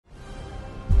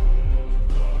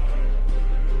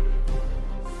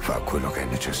Fa quello che è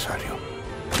necessario.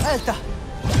 Elta!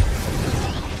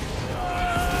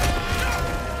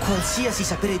 Qualsiasi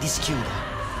sapere di schiuma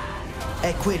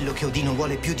è quello che Odino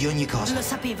vuole più di ogni cosa. Lo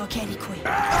sapevo che eri qui.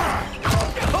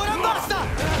 Ora basta!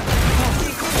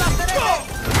 Ti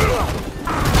combatterete!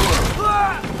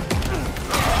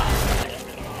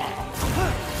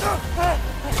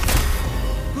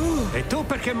 E tu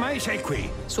perché mai sei qui?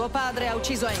 Suo padre ha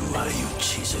ucciso Ender. Tu hai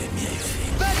ucciso i miei figli.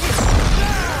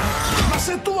 Ma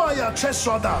se tu hai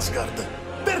accesso ad Asgard,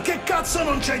 perché cazzo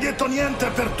non ci hai detto niente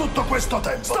per tutto questo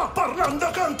tempo? Sto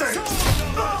parlando con te!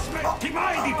 Smetti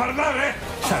mai di parlare?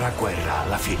 Sarà guerra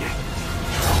alla fine.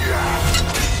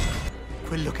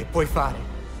 Quello che puoi fare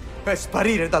è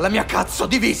sparire dalla mia cazzo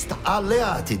di vista!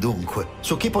 Alleati, dunque.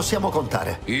 Su chi possiamo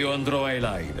contare? Io andrò a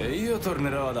Elai. E io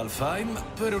tornerò ad Alfheim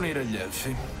per unire gli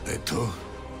elfi. E tu?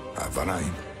 A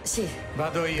Vanaheim? Sì.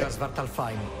 Vado io a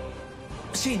Svartalfheim.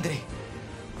 Sindri,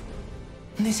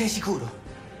 ne sei sicuro?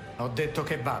 Ho detto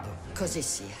che vado. Così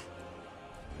sia.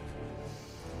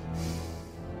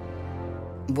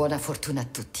 Buona fortuna a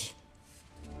tutti.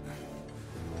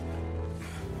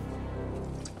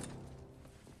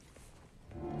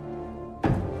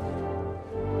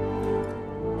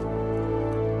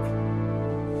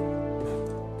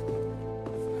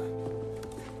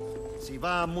 Si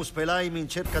va a Muspelheim in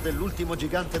cerca dell'ultimo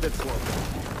gigante del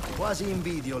fuoco. Quasi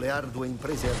invidio le ardue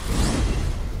imprese altrui.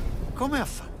 Come ha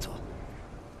fatto?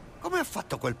 Come ha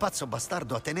fatto quel pazzo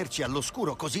bastardo a tenerci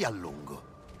all'oscuro così a lungo?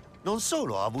 Non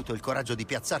solo ha avuto il coraggio di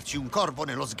piazzarci un corvo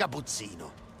nello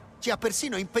sgabuzzino, ci ha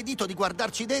persino impedito di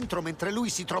guardarci dentro mentre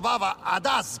lui si trovava ad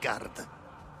Asgard.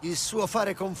 Il suo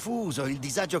fare confuso, il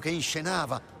disagio che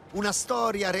inscenava, una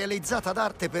storia realizzata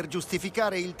d'arte per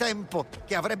giustificare il tempo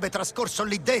che avrebbe trascorso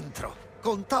lì dentro.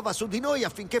 Contava su di noi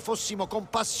affinché fossimo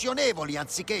compassionevoli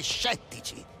anziché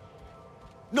scettici.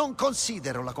 Non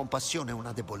considero la compassione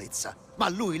una debolezza, ma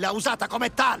lui l'ha usata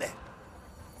come tale.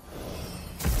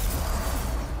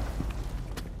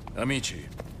 Amici,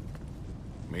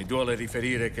 mi duole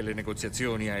riferire che le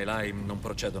negoziazioni a Elheim non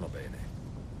procedono bene.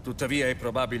 Tuttavia è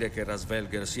probabile che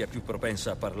Rasvelger sia più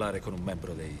propensa a parlare con un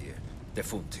membro dei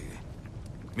defunti.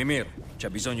 Mimir, c'ha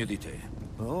bisogno di te.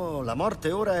 Oh, la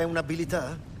morte ora è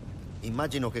un'abilità?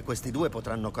 Immagino che questi due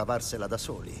potranno cavarsela da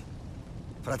soli.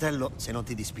 Fratello, se non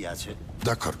ti dispiace.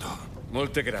 D'accordo.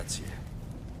 Molte grazie.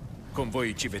 Con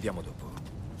voi ci vediamo dopo.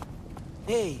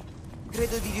 Ehi,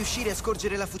 credo di riuscire a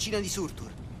scorgere la fucina di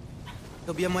Surtur.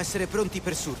 Dobbiamo essere pronti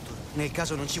per Surtur, nel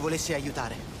caso non ci volesse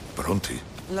aiutare. Pronti?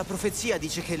 La profezia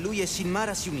dice che lui e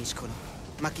Sinmara si uniscono,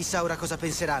 ma chissà ora cosa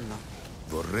penseranno.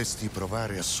 Vorresti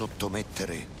provare a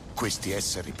sottomettere questi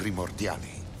esseri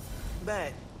primordiali?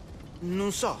 Beh,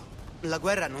 non so. La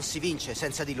guerra non si vince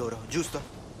senza di loro,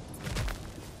 giusto?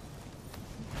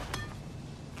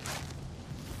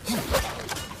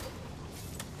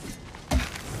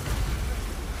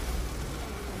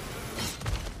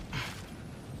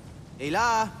 Ehi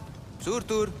là,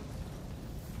 Surtur.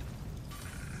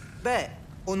 Beh,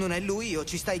 o non è lui o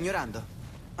ci sta ignorando.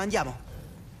 Andiamo.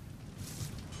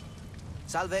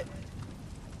 Salve.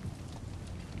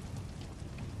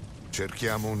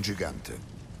 Cerchiamo un gigante.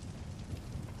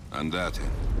 Andate.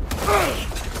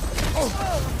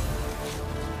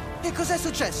 Che cos'è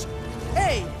successo?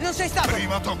 Ehi, non sei stato...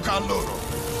 Prima tocca a loro.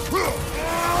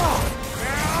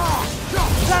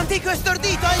 L'antico è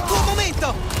stordito, è il tuo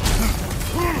momento!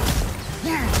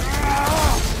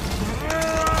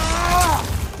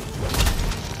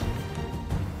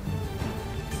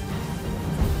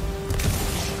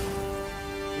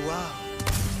 Wow,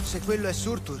 se quello è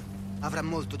Surtur, avrà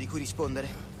molto di cui rispondere.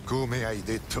 Come hai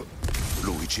detto,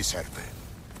 lui ci serve.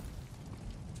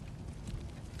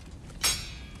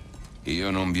 Io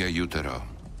non vi aiuterò.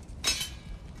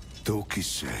 Tu chi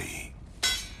sei?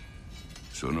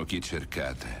 Sono chi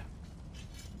cercate.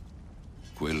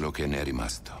 Quello che ne è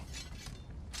rimasto.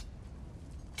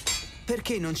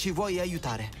 Perché non ci vuoi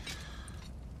aiutare?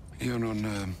 Io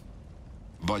non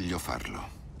voglio farlo.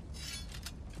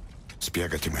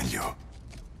 Spiegati meglio.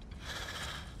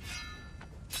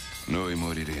 Noi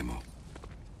moriremo.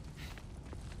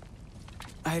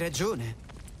 Hai ragione.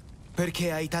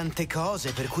 Perché hai tante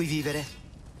cose per cui vivere.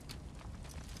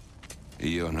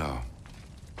 Io no.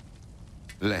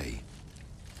 Lei.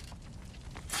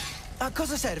 A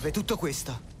cosa serve tutto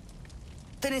questo?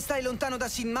 Te ne stai lontano da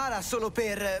Sinmara solo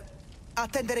per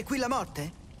attendere qui la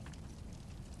morte?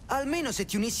 Almeno se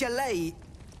ti unissi a lei,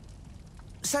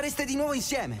 sareste di nuovo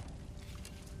insieme.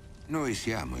 Noi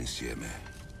siamo insieme.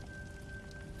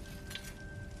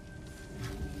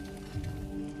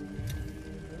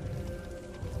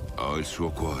 Ho il suo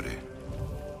cuore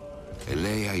e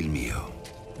lei ha il mio.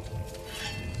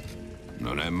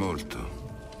 Non è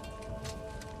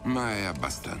molto, ma è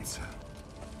abbastanza.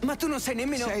 Ma tu non sei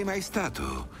nemmeno... Sei mai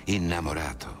stato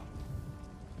innamorato?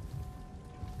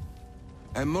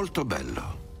 È molto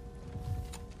bello.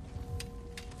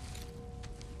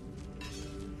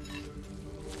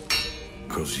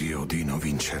 Così Odino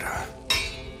vincerà.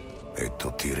 E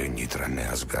tutti i regni tranne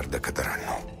Asgard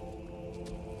cadranno.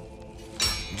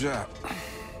 Già,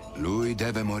 lui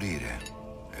deve morire,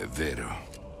 è vero.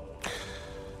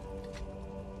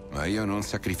 Ma io non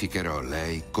sacrificherò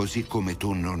lei così come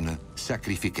tu non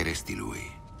sacrificheresti lui.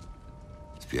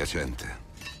 Spiacente.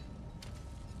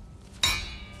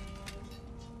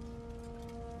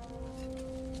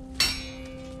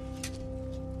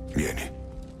 Vieni.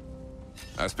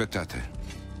 Aspettate.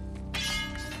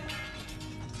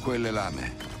 Quelle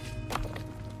lame.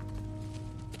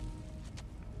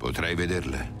 Potrei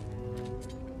vederle?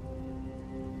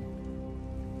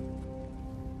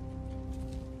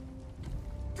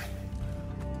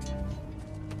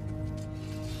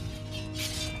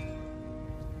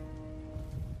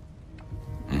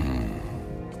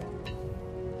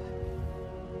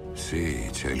 Sì,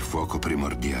 c'è il fuoco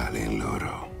primordiale in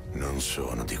loro. Non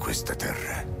sono di queste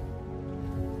terre.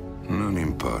 Non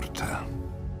importa.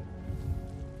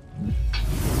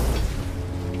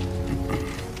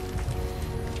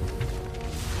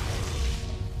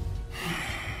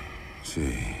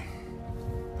 Sì,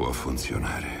 può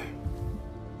funzionare.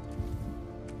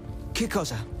 Che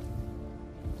cosa?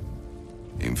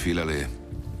 Infilale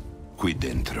qui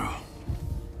dentro.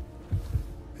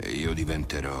 E io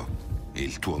diventerò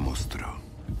il tuo mostro.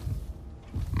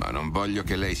 Ma non voglio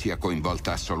che lei sia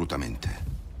coinvolta assolutamente.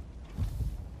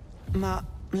 Ma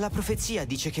la profezia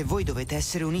dice che voi dovete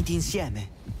essere uniti insieme.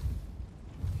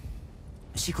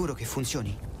 Sicuro che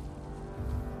funzioni?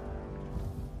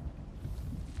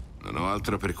 Non ho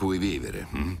altro per cui vivere,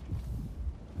 hm?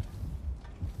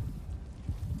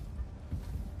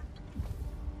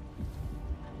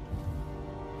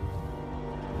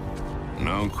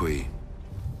 Non qui.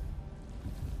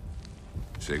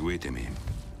 Seguitemi.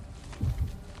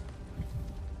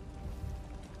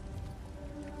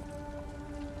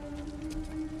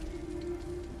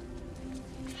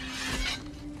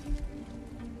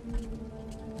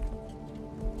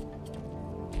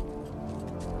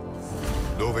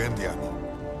 Dove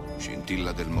andiamo?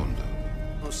 Scintilla del mondo.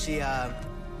 Ossia...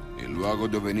 Il luogo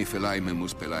dove Niflheim e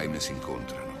Muspelheim si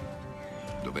incontrano.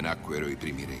 Dove nacquero i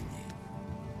primi regni.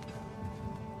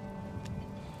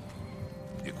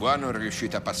 Di qua non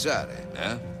riuscite a passare,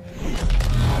 eh?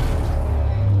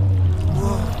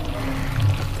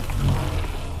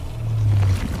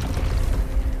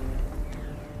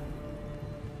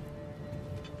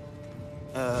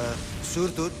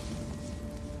 Surtur?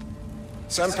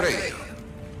 Sempre io.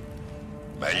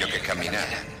 Meglio che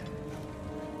camminare.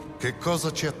 Che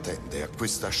cosa ci attende a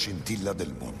questa scintilla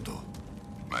del mondo?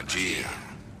 Magia,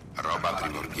 roba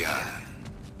primordiale.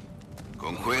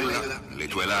 Con quella, le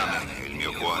tue lame e il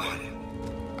mio cuore,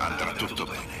 andrà tutto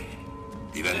bene.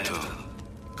 Divento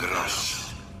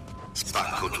grosso,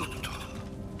 spacco tutto.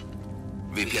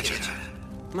 Vi piacerà?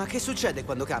 Ma che succede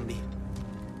quando cambi?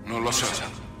 Non lo so.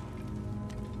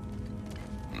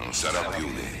 Non sarò più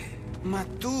me. Ma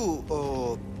tu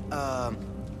o...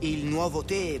 il nuovo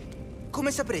te... Come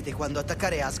saprete quando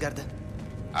attaccare Asgard?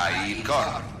 Hai il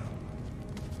corno,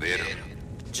 vero?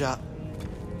 Già.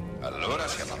 Allora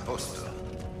siamo a posto.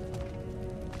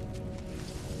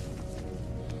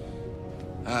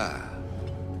 Ah,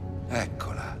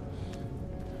 eccola.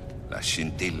 La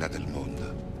scintilla del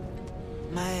mondo.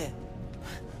 Ma è...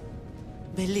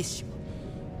 bellissimo.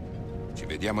 Ci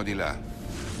vediamo di là.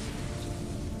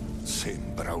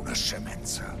 Sembra una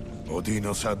scemenza.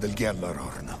 Odino sa del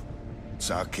Gjallarhorn.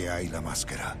 Sa che hai la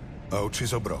maschera. Ha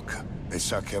ucciso Brock e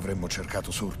sa che avremmo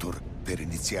cercato Surtur per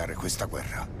iniziare questa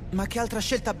guerra. Ma che altra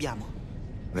scelta abbiamo?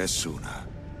 Nessuna.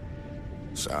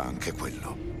 Sa anche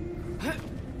quello.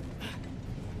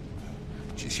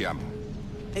 Ci siamo.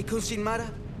 E con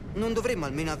Sinmara? Non dovremmo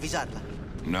almeno avvisarla?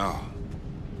 No.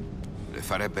 Le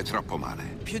farebbe troppo male.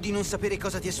 Più di non sapere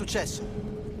cosa ti è successo.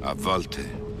 A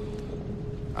volte,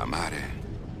 amare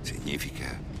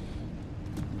significa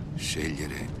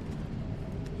scegliere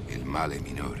il male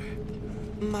minore.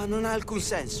 Ma non ha alcun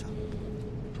senso.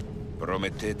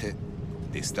 Promettete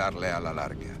di starle alla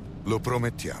larga. Lo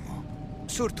promettiamo.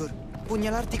 Surtur,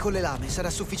 pugnalarti con le lame sarà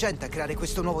sufficiente a creare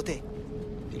questo nuovo te.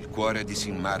 Il cuore di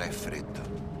Sinmara è freddo.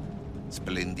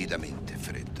 Splendidamente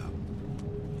freddo.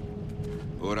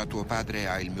 Ora tuo padre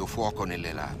ha il mio fuoco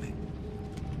nelle lame.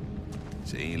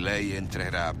 Se in lei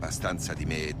entrerà abbastanza di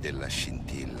me e della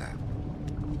scintilla,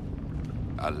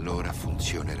 allora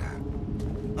funzionerà.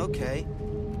 Ok.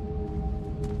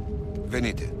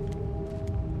 Venite.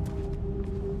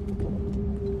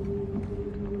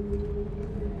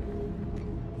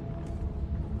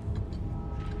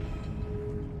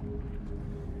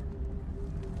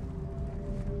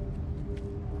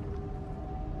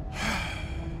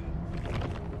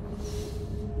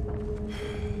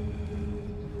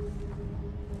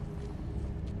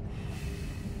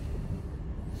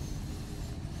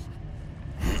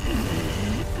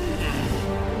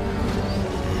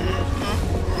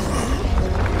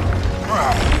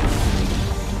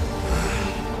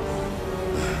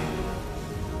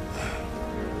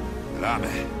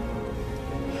 Rame.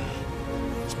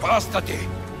 Spostati!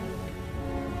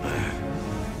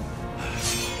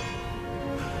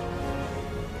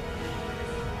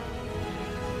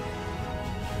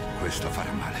 Questo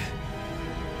farà male.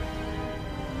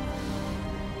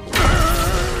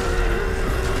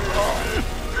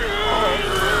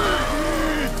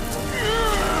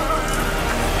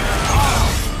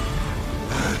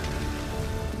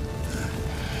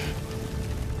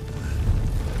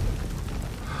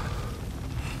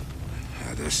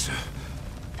 Adesso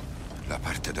la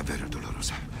parte davvero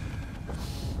dolorosa.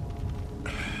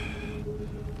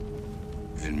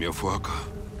 Il mio fuoco,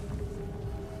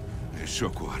 il suo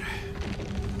cuore.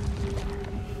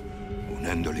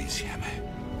 Unendoli insieme,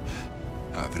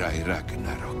 avrai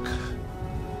Ragnarok.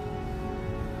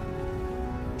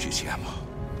 Ci siamo.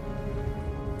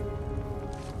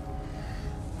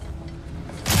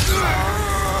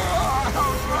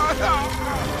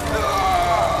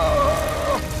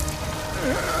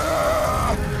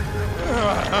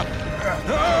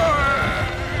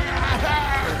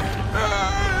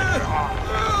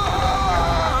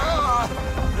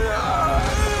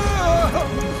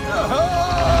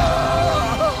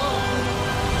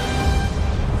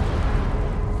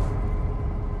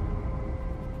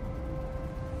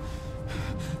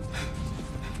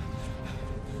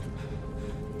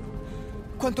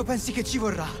 Quanto pensi che ci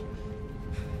vorrà?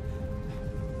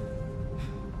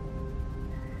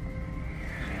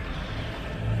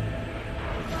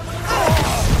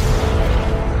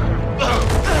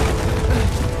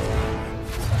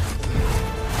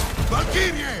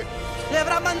 Valchirie! Le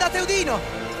avrà mandate Udino!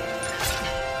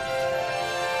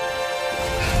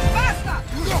 Basta!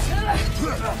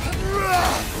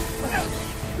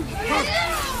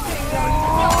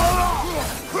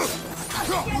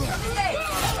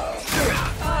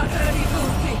 Padre di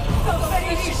tutti,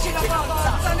 conferisci la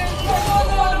forza nel tuo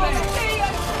nome! Dio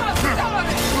il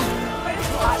pastore!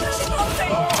 Persuadati con te!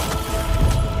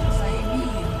 Sei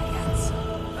mio, ragazzo!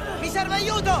 Mi serve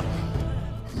aiuto!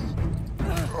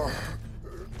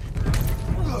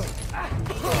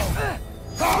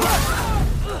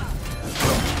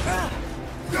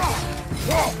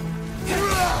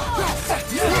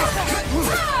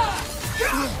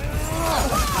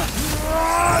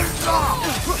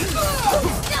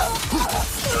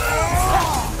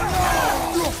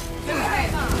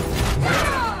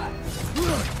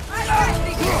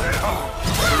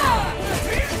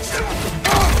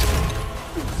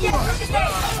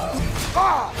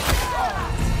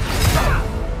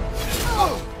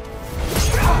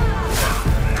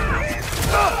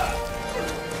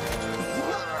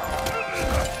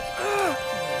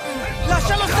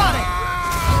 Lascialo fare!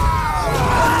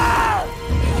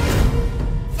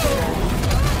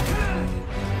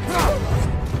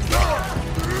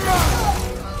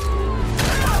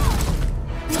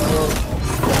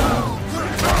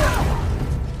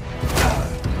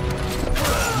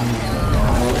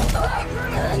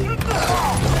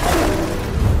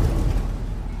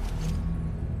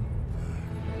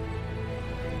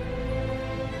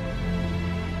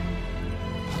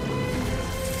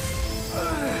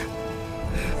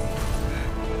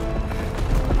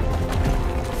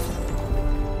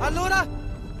 Allora?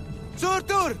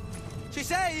 Surtur! Ci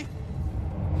sei?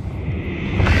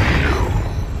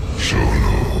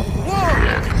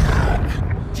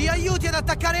 Wow! Ci aiuti ad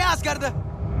attaccare Asgard?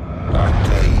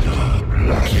 Attendo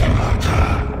la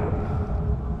chiamata.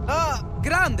 Ah,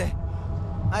 grande!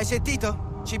 Hai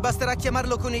sentito? Ci basterà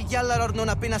chiamarlo con il Gjallarhorn non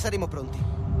appena saremo pronti.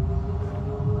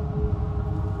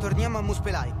 Torniamo a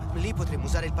Muspelheim. Lì potremo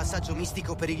usare il passaggio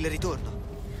mistico per il ritorno.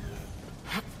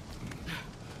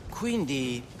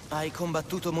 Quindi hai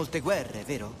combattuto molte guerre,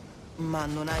 vero? Ma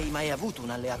non hai mai avuto un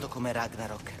alleato come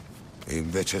Ragnarok.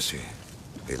 Invece sì.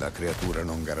 E la creatura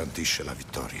non garantisce la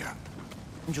vittoria.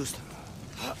 Giusto.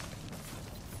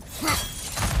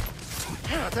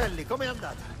 Fratelli, com'è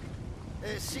andata?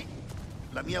 Sì,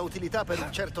 la mia utilità per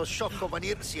un certo sciocco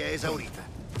Vanir si è esaurita.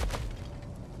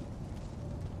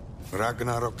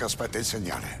 Ragnarok aspetta il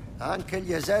segnale. Anche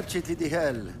gli eserciti di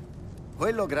Hell.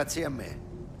 Quello grazie a me.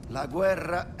 La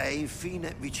guerra è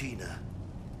infine vicina.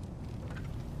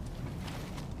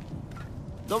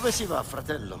 Dove si va,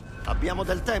 fratello? Abbiamo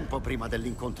del tempo prima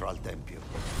dell'incontro al Tempio.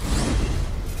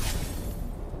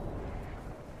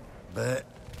 Beh,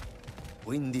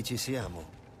 quindi ci siamo.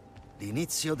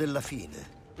 L'inizio della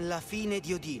fine. La fine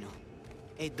di Odino.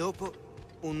 E dopo,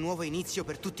 un nuovo inizio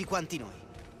per tutti quanti noi.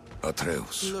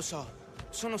 Atreus. Lo so.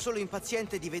 Sono solo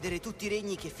impaziente di vedere tutti i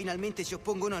regni che finalmente si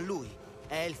oppongono a lui.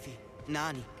 Elfi,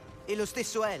 nani e lo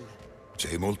stesso El.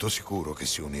 Sei molto sicuro che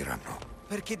si uniranno?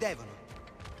 Perché devono.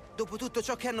 Dopo tutto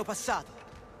ciò che hanno passato.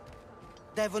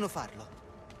 Devono farlo.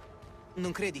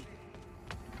 Non credi?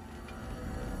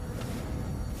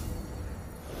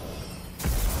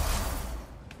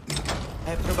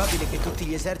 È probabile che tutti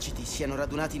gli eserciti siano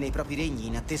radunati nei propri regni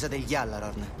in attesa del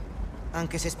Gjallarhorn.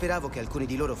 Anche se speravo che alcuni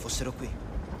di loro fossero qui.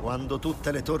 Quando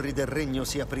tutte le torri del regno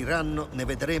si apriranno, ne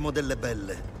vedremo delle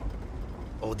belle.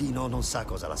 Odino non sa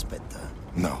cosa l'aspetta.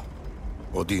 No.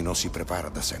 Odino si prepara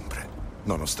da sempre.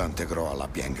 Nonostante Groa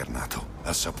l'abbia ingannato,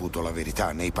 ha saputo la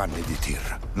verità nei panni di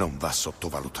Tyr. Non va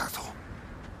sottovalutato.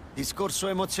 Discorso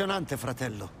emozionante,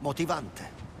 fratello.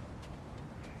 Motivante.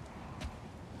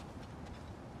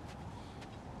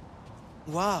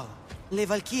 Wow, le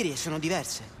Valchirie sono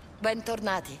diverse.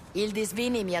 Bentornati. Il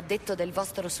Disvini mi ha detto del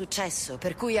vostro successo,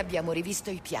 per cui abbiamo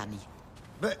rivisto i piani.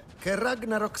 Beh, che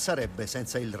Ragnarok sarebbe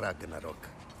senza il Ragnarok?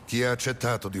 Chi ha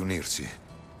accettato di unirsi?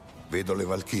 Vedo le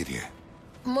Valchirie.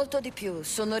 Molto di più,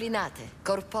 sono rinate,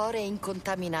 corporee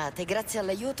incontaminate, grazie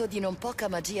all'aiuto di non poca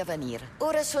magia Vanir.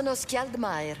 Ora sono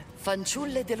Skjaldmæir,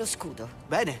 fanciulle dello scudo.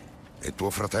 Bene. E tuo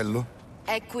fratello?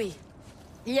 È qui.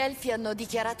 Gli Elfi hanno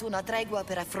dichiarato una tregua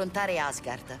per affrontare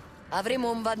Asgard. Avremo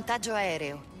un vantaggio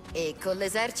aereo. E con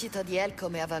l'esercito di El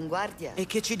come avanguardia... E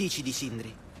che ci dici di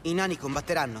Sindri? I nani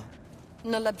combatteranno?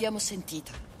 Non l'abbiamo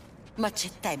sentito, ma c'è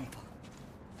tempo.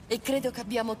 E credo che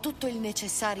abbiamo tutto il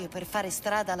necessario per fare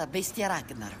strada alla bestia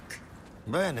Ragnarok.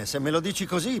 Bene, se me lo dici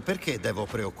così, perché devo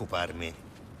preoccuparmi?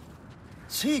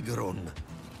 Sigrun!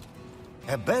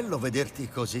 È bello vederti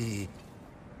così...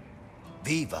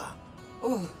 viva.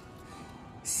 Oh,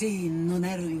 sì, non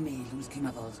ero in me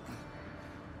l'ultima volta.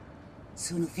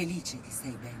 Sono felice che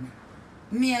stai bene.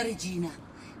 Mia regina,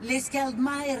 le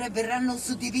Skjaldmæir verranno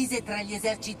suddivise tra gli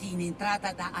eserciti in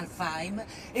entrata da Alfheim,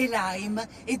 Helheim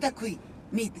e da qui,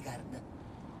 Midgard.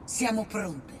 Siamo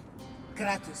pronte.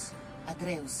 Kratos,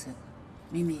 Atreus,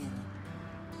 Mimir,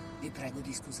 vi prego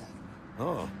di scusarmi.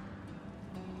 Oh,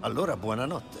 allora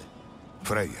buonanotte.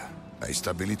 Freya, hai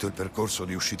stabilito il percorso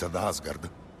di uscita da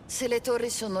Asgard? Se le torri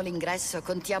sono l'ingresso,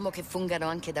 contiamo che fungano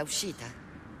anche da uscita.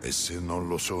 E se non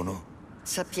lo sono?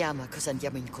 Sappiamo a cosa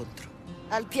andiamo incontro.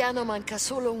 Al piano manca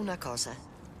solo una cosa.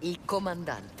 Il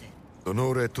comandante.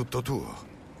 L'onore è tutto tuo.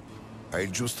 Hai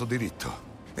il giusto diritto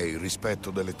e il rispetto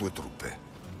delle tue truppe.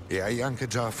 E hai anche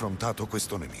già affrontato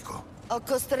questo nemico. Ho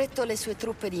costretto le sue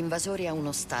truppe di invasori a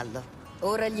uno stallo.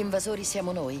 Ora gli invasori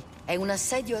siamo noi. È un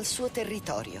assedio al suo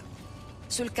territorio.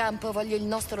 Sul campo voglio il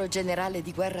nostro generale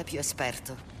di guerra più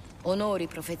esperto. Onori,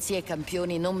 profezie e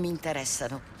campioni non mi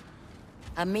interessano.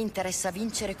 A me interessa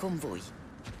vincere con voi.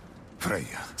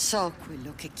 Freya. So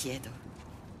quello che chiedo.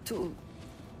 Tu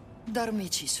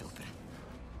dormici sopra.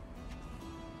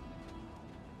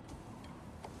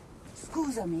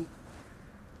 Scusami.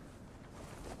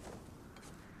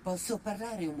 Posso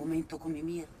parlare un momento con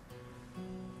Mimir?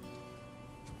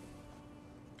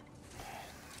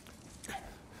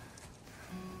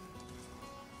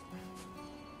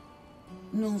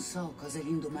 Non so cosa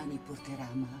l'indomani porterà,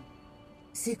 ma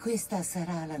se questa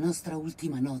sarà la nostra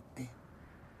ultima notte,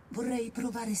 vorrei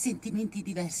provare sentimenti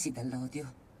diversi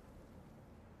dall'odio.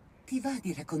 Ti va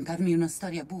di raccontarmi una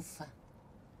storia buffa?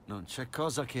 Non c'è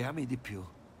cosa che ami di più,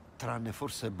 tranne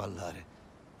forse ballare,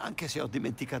 anche se ho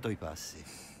dimenticato i passi.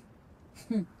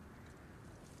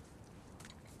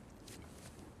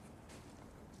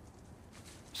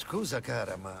 Scusa,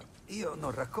 cara, ma io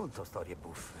non racconto storie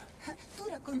buffe. Tu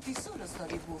racconti solo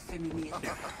storie buffe, Mimir.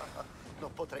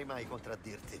 Non potrei mai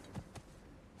contraddirti.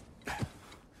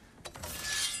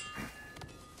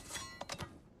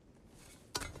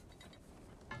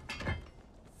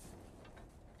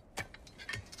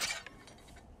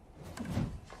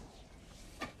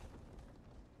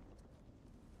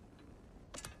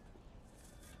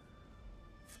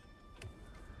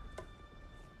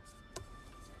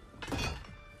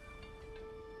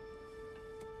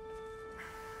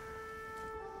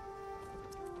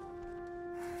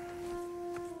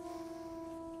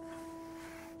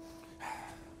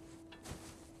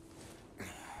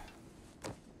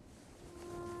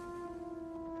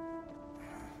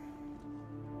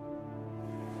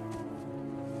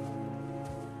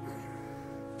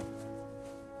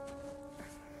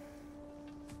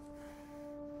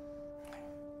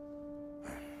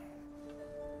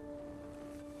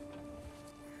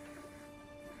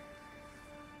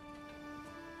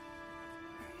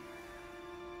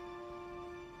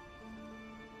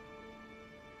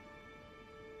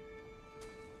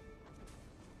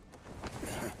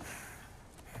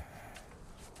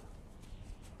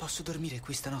 Posso dormire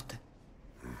qui stanotte?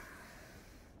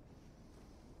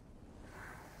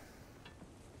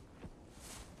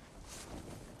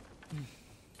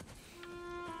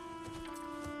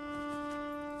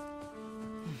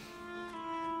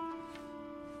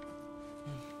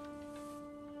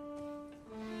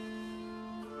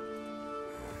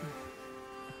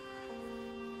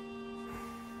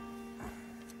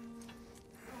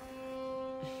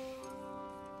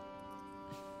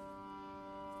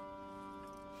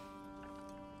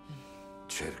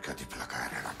 Cerca di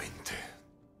placare la mente.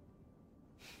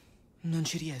 Non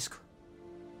ci riesco.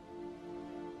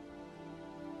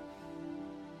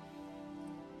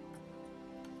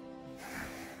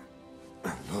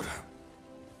 Allora,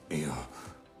 io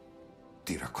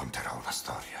ti racconterò una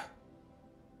storia.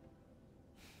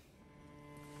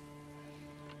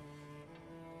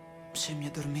 Se mi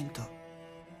addormento,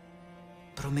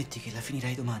 prometti che la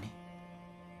finirai domani?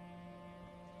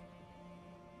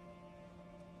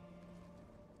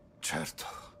 Certo.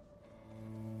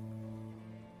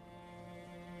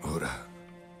 Ora,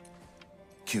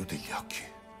 chiudi gli occhi.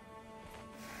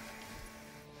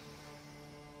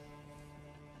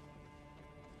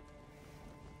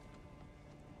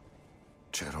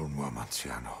 C'era un uomo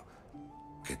anziano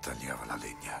che tagliava la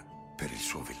legna per il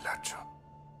suo villaggio.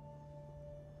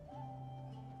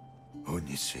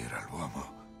 Ogni sera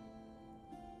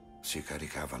l'uomo si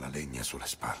caricava la legna sulle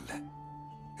spalle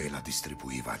e la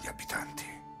distribuiva agli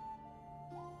abitanti.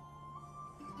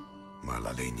 Ma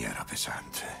la legna era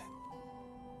pesante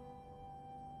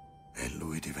e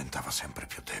lui diventava sempre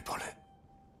più debole.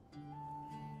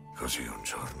 Così un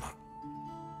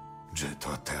giorno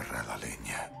gettò a terra la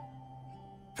legna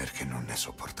perché non ne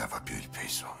sopportava più il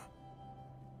peso.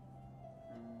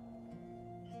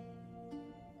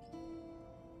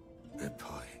 E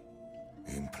poi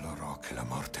implorò che la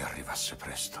morte arrivasse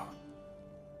presto.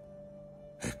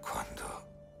 E quando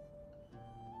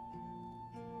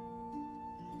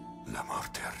la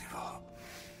morte arrivò,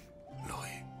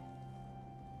 lui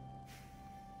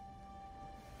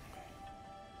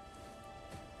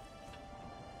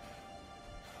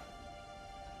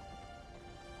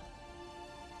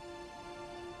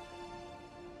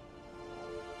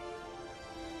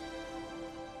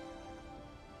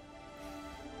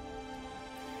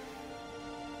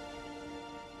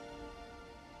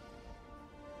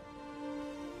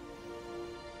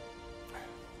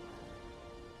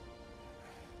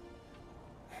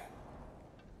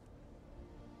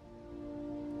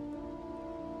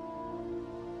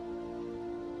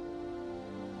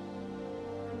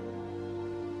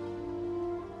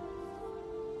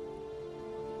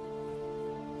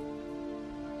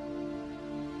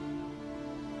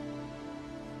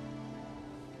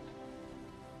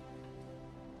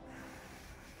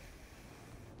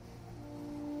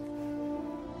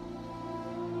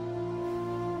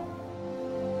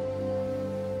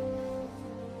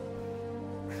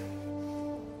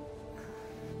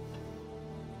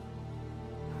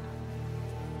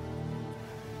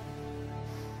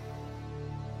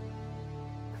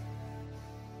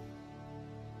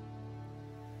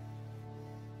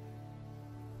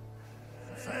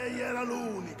Lei era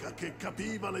l'unica che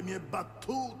capiva le mie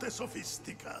battute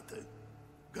sofisticate.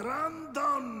 Gran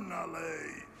donna,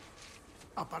 lei!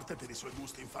 A parte per i suoi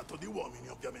gusti in fatto di uomini,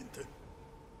 ovviamente.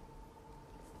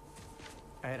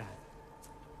 Era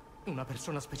una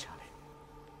persona speciale,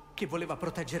 che voleva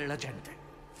proteggere la gente.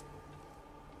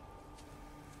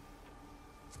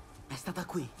 È stata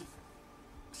qui.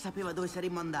 Sapeva dove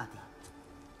saremmo andati.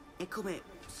 È come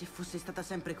se fosse stata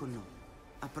sempre con noi,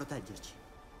 a proteggerci,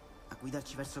 a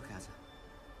guidarci verso casa.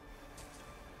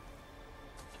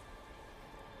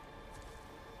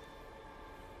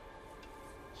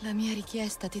 La mia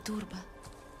richiesta ti turba?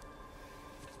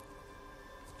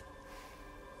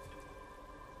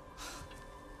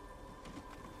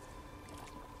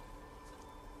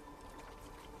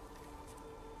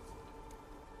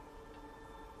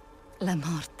 La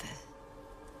morte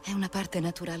è una parte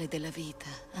naturale della vita,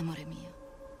 amore mio.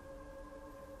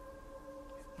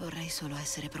 Vorrei solo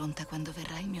essere pronta quando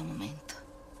verrà il mio momento.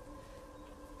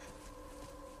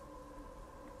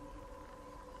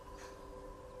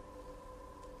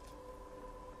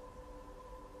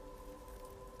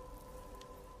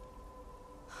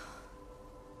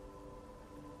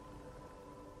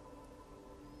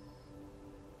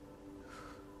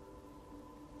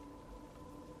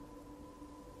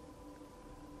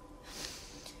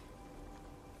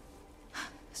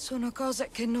 Sono cose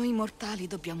che noi mortali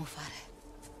dobbiamo fare.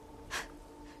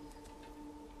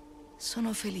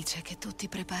 Sono felice che tu ti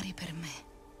prepari per me.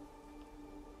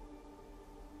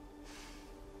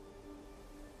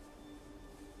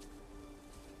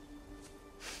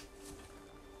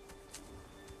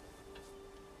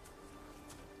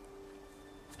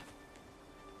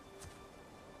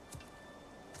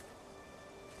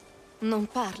 Non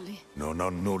parli? Non ho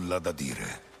nulla da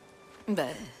dire.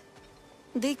 Beh,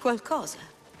 di qualcosa.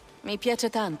 Mi piace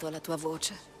tanto la tua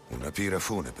voce. Una pira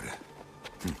funebre.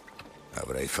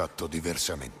 Avrei fatto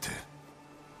diversamente.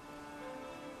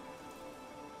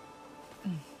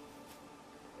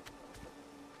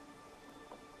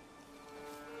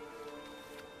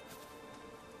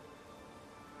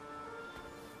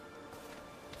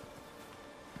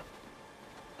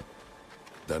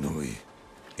 Da noi,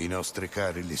 i nostri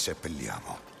cari li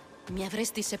seppelliamo. Mi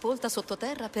avresti sepolta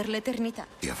sottoterra per l'eternità.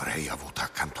 Ti avrei avuta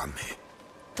accanto a me.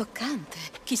 Toccante.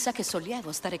 Chissà che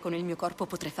sollievo stare con il mio corpo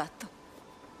putrefatto.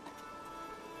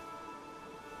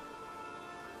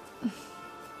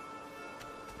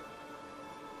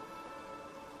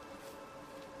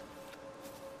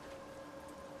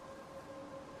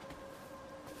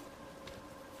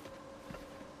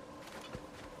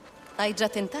 Hai già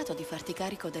tentato di farti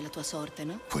carico della tua sorte,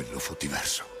 no? Quello fu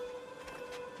diverso.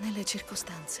 Nelle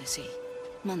circostanze, sì,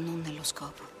 ma non nello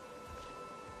scopo.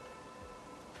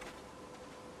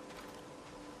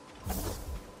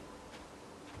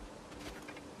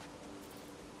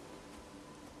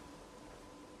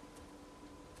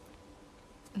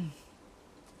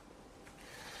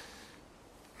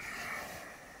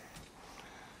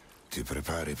 Ti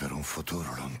prepari per un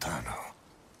futuro lontano.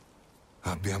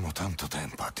 Abbiamo tanto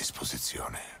tempo a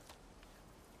disposizione.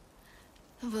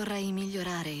 Vorrei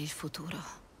migliorare il futuro,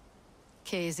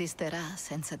 che esisterà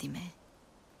senza di me,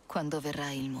 quando verrà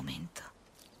il momento.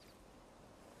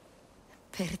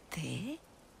 Per te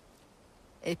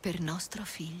e per nostro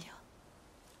figlio.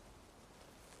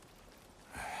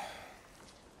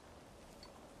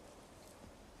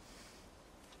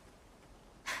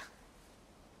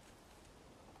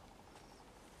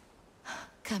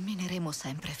 Cammineremo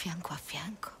sempre fianco a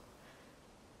fianco.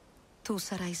 Tu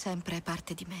sarai sempre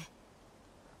parte di me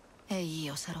e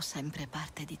io sarò sempre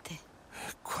parte di te.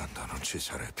 E quando non ci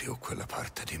sarà più quella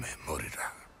parte di me,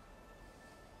 morirà.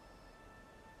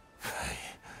 Vai,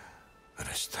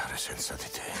 restare senza di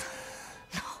te.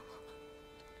 No.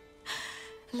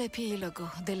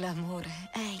 L'epilogo dell'amore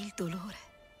è il dolore.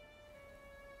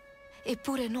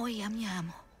 Eppure noi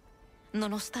amiamo,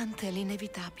 nonostante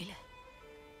l'inevitabile.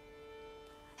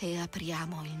 E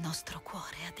apriamo il nostro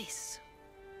cuore ad esso.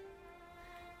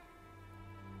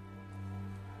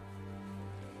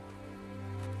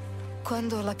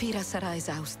 Quando la pira sarà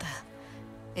esausta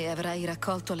e avrai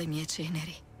raccolto le mie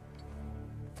ceneri,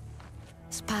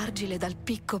 spargile dal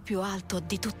picco più alto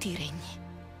di tutti i regni.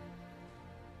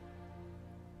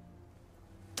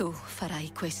 Tu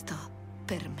farai questo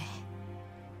per me.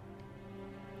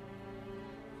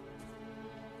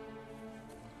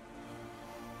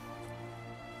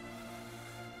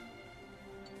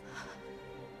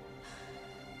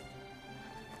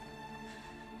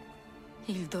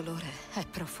 Il dolore è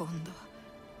profondo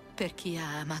per chi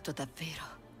ha amato davvero.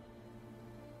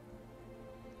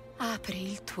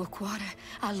 Apri il tuo cuore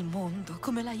al mondo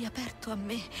come l'hai aperto a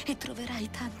me e troverai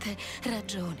tante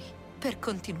ragioni per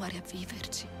continuare a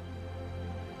viverci.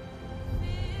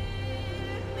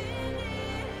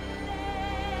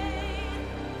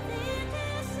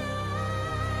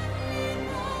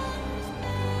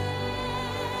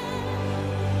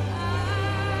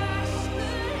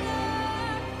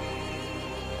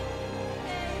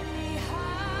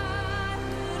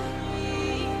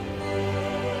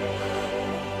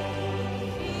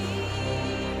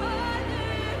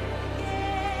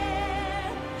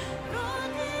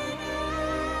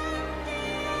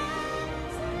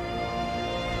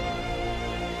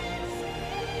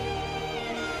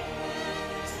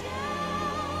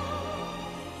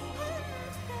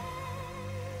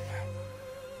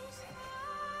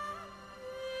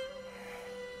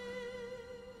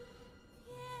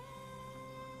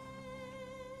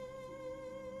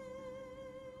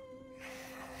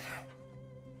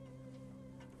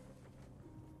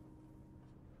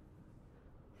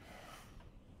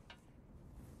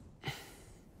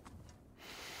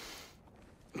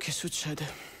 Che succede?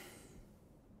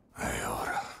 È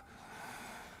ora.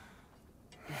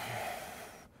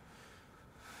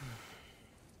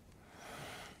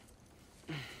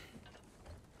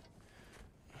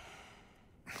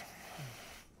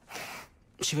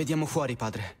 Ci vediamo fuori,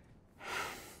 padre.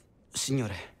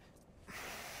 Signore.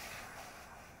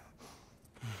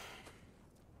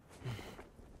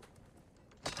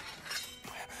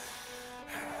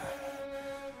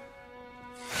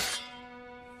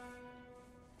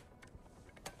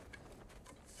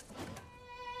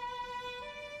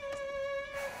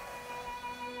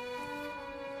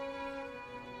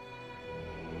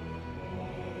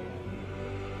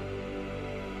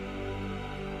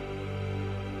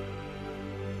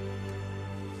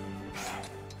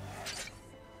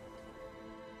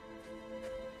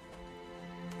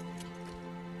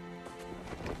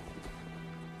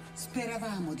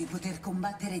 Speravamo di poter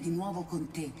combattere di nuovo con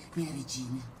te, mia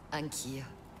regina. Anch'io.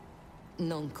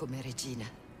 Non come regina,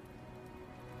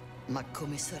 ma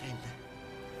come sorella.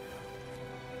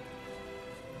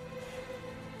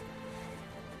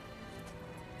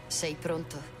 Sei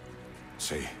pronto?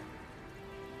 Sì.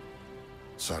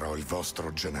 Sarò il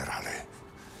vostro generale.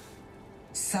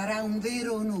 Sarà un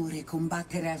vero onore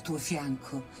combattere al tuo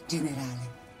fianco,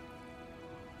 generale.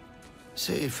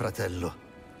 Sì, fratello.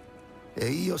 E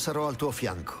io sarò al tuo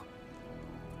fianco.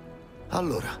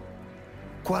 Allora,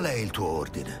 qual è il tuo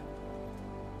ordine?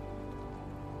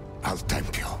 Al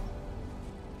tempio.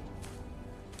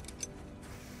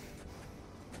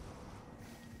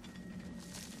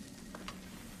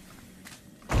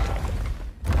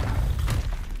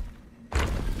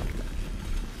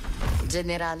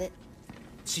 Generale.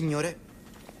 Signore.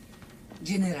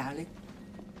 Generale.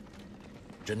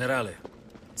 Generale.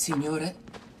 Signore.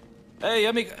 Ehi,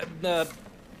 amica...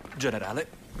 generale.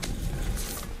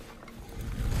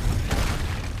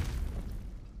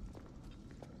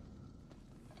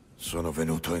 Sono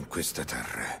venuto in queste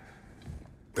terre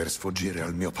per sfuggire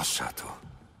al mio passato,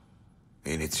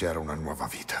 iniziare una nuova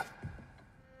vita.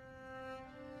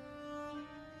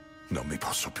 Non mi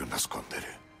posso più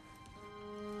nascondere.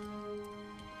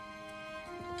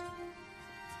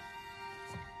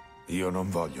 Io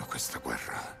non voglio questa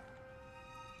guerra.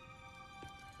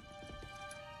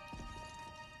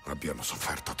 Abbiamo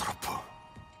sofferto troppo.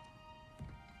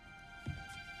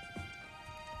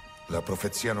 La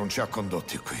profezia non ci ha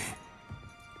condotti qui,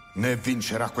 né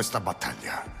vincerà questa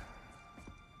battaglia.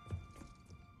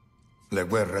 Le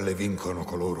guerre le vincono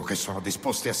coloro che sono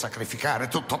disposti a sacrificare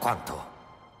tutto quanto.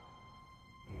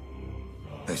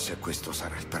 E se questo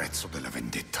sarà il prezzo della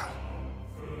vendetta,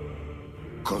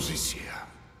 così sia.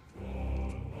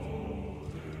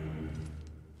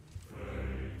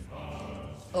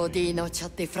 Odino ci ha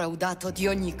defraudato di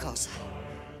ogni cosa.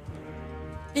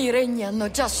 I regni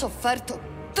hanno già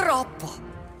sofferto troppo.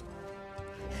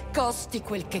 Costi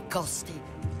quel che costi.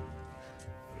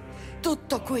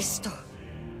 Tutto questo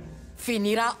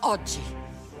finirà oggi.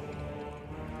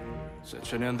 Se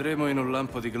ce ne andremo in un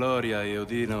lampo di gloria e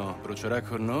Odino brucerà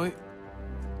con noi,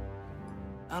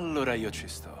 allora io ci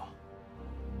sto.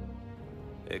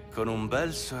 E con un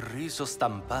bel sorriso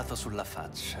stampato sulla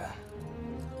faccia.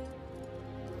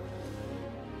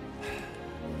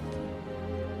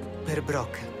 Per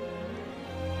Brock.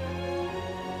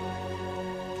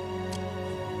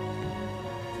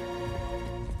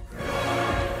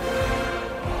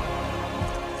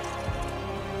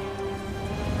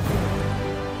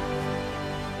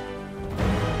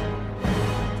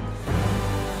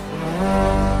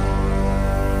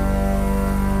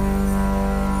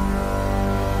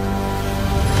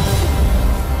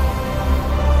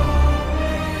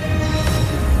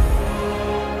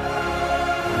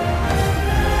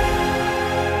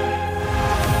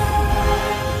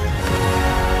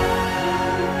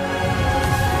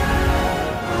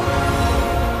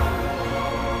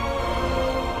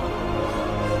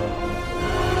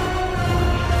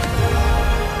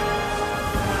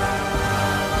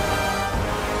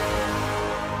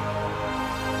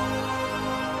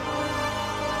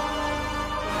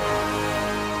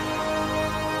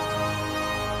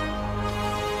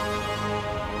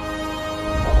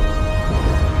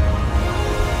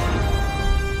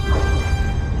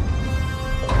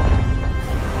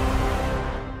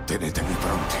 Tenetevi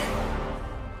pronti.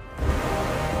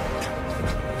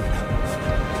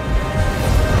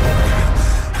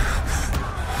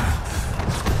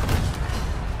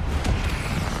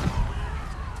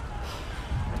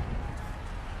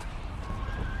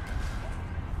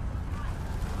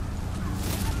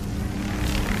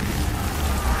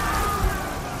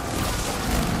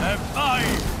 E vai!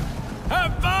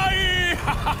 E vai!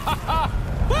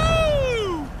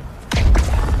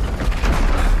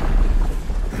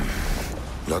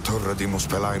 La torre di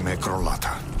Muspelheim è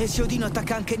crollata. E se Odino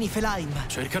attacca anche Niflheim?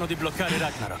 Cercano di bloccare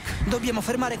Ragnarok. Dobbiamo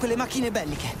fermare quelle macchine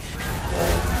belliche.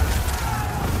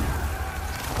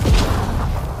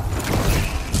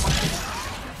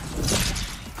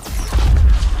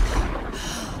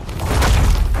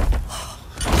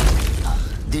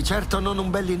 Di certo non un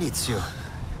bell'inizio.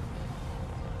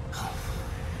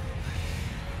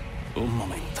 Un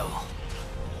momento.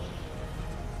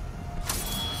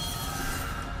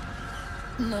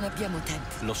 Non abbiamo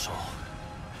tempo. Lo so.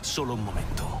 Solo un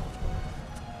momento.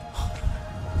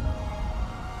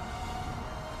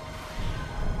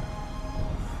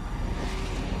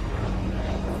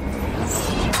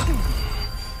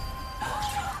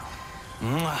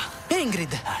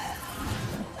 Ingrid!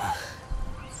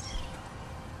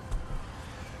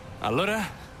 Allora?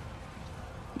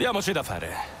 Diamoci da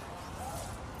fare.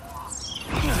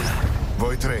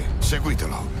 Voi tre,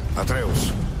 seguitelo.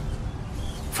 Atreus.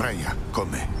 Freya, con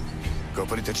me.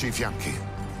 Copriteci i fianchi.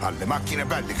 Alle macchine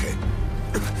belliche.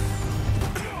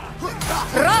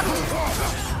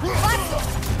 Fatto!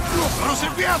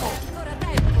 Proseguiamo! Ancora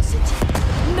tempo se ci...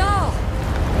 No!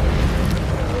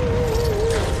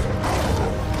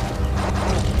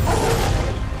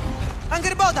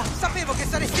 Angerboda, sapevo che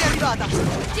saresti arrivata!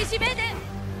 Ci si vede?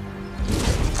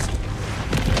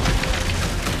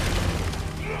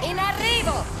 In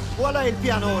arrivo! Qual è il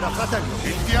piano ora, fratello?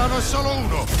 Il piano è solo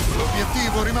uno.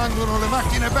 L'obiettivo rimangono le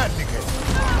macchine belliche.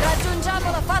 Raggiungiamo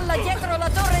la falla dietro la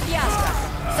torre di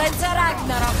Asgard. Senza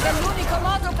Ragnarok è l'unico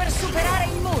modo per superare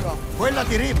il muro. Quella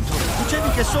di Rimtur.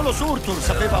 Dicevi che solo Surtur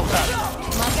sapeva usarla.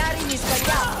 Magari mi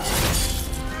sbagliavo.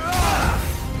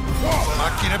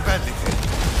 Macchine belliche.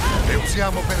 Le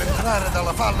usiamo per entrare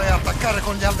dalla falla e attaccare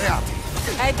con gli alleati.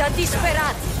 È da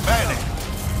disperati. Bene.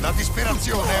 La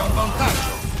disperazione è un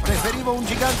vantaggio. Preferivo un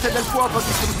gigante del fuoco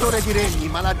distruttore di regni,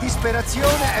 ma la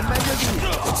disperazione è meglio di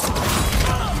niente.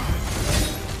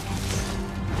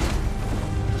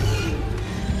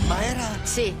 Ma era...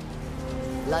 Sì.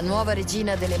 La nuova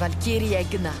regina delle Valchirie è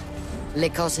Gna.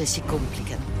 Le cose si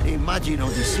complicano. Immagino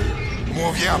di sì.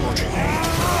 Muoviamoci.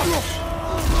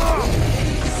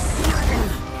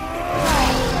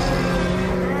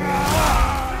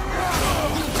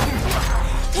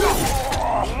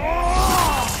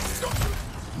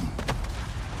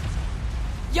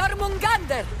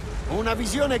 Jormungandr! Una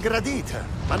visione gradita,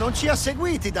 ma non ci ha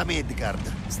seguiti da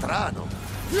Midgard. Strano.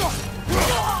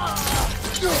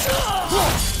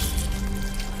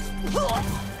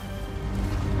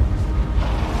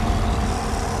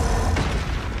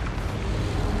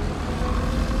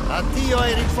 Addio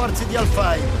ai rinforzi di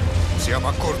Alfheim. Siamo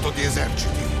a corto di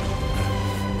eserciti.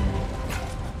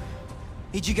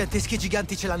 I giganteschi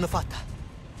giganti ce l'hanno fatta.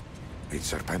 Il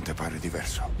serpente pare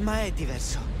diverso. Ma è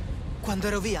diverso. Quando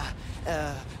ero via...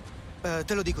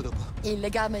 te lo dico dopo. Il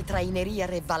legame tra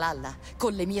Ineriar e Valhalla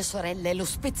con le mie sorelle lo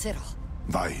spezzerò.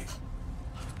 Vai.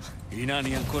 I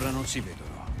nani ancora non si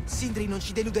vedono. Sindri non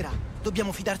ci deluderà.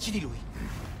 Dobbiamo fidarci di lui.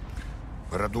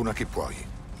 Raduna chi puoi.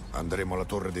 Andremo alla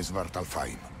torre di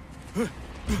Svartalfheim.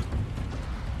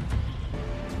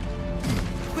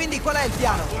 Quindi qual è il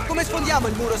piano? Come sfondiamo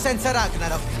il muro senza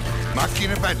Ragnarok?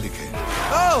 Macchine belliche.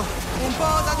 Oh! Un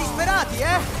po' da disperati,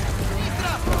 eh?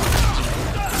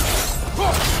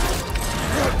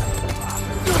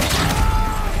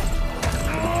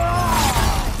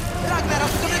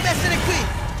 Ragnarok dovrebbe essere qui!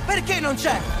 Perché non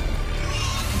c'è?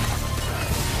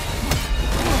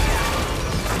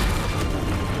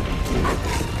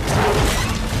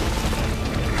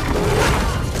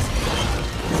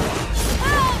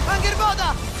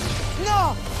 Angerboda!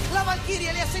 No! La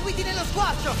Valchiria li ha seguiti nello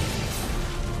squarcio!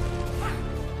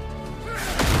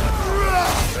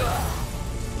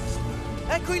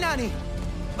 Ecco i nani!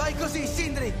 Vai così,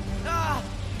 Sindri! Ah!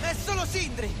 È solo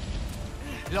Sindri!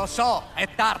 Lo so,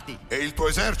 è tardi. E il tuo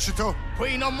esercito?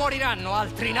 Qui non moriranno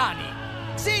altri nani.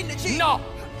 Sindaci! No!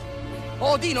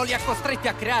 Odino li ha costretti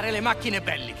a creare le macchine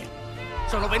belliche.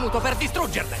 Sono venuto per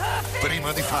distruggerle.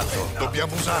 Prima di farlo,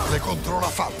 dobbiamo usarle contro la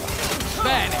falla.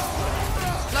 Bene.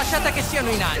 Lasciate che siano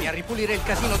i nani a ripulire il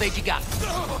casino dei giganti.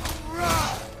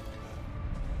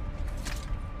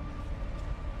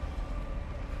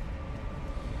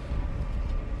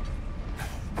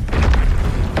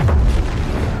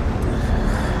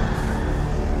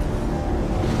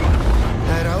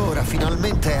 Era ora,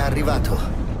 finalmente è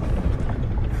arrivato.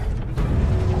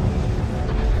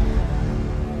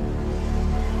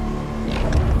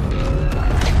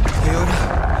 E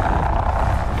ora?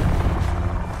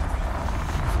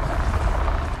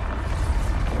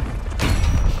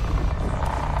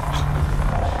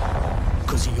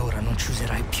 Così ora non ci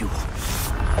userai più.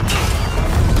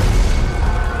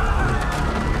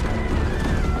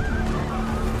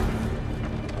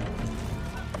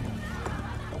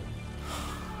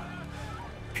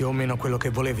 Più o meno quello che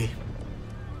volevi.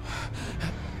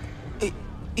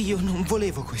 Io non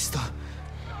volevo questo.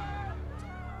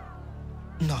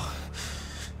 No.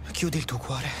 Chiudi il tuo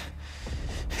cuore.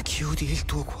 Chiudi il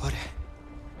tuo cuore.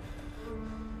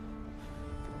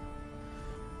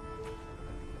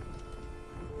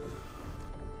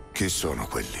 Chi sono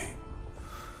quelli?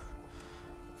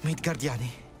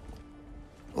 Midgardiani.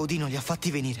 Odino li ha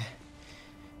fatti venire.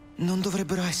 Non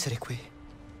dovrebbero essere qui.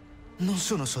 Non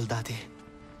sono soldati.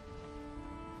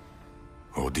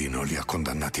 Odino li ha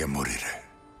condannati a morire.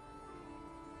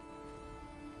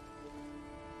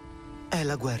 È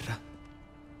la guerra.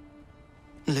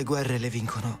 Le guerre le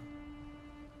vincono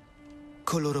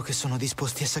coloro che sono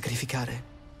disposti a sacrificare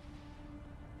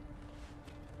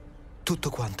tutto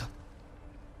quanto.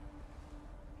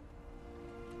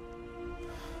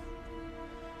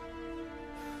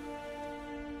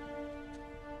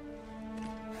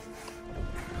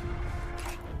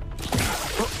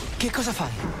 Oh, che cosa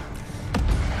fai?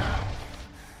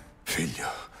 Figlio,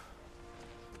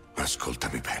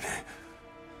 ascoltami bene.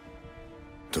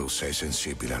 Tu sei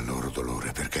sensibile al loro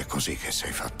dolore perché è così che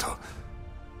sei fatto.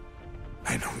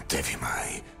 E non devi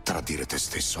mai tradire te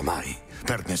stesso, mai,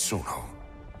 per nessuno.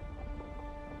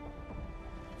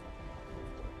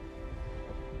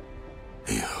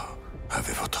 Io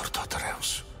avevo torto a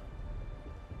Atreus.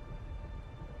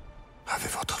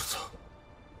 Avevo torto.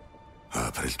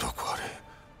 Apri il tuo cuore.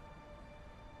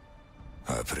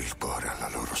 Apri il cuore alla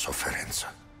loro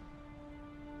sofferenza.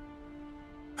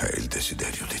 È il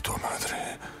desiderio di tua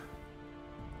madre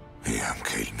e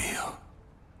anche il mio.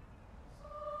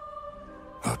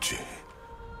 Oggi,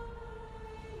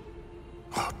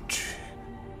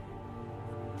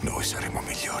 noi saremo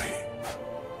migliori.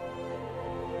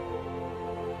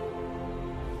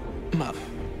 Ma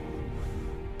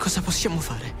cosa possiamo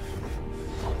fare?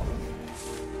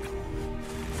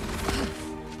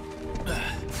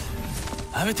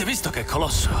 Avete visto che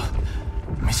colosso?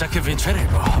 Mi sa che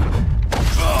vinceremo.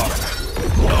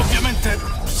 Ovviamente,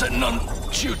 se non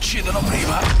ci uccidono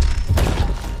prima.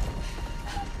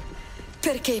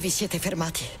 Perché vi siete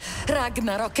fermati?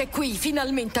 Ragnarok è qui,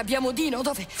 finalmente abbiamo Odino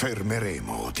dove...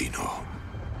 Fermeremo Odino.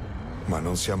 Ma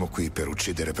non siamo qui per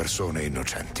uccidere persone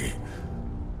innocenti.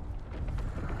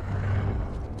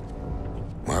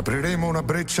 Apriremo una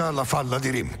breccia alla falla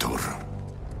di Rimtur.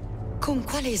 Con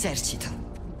quale esercito?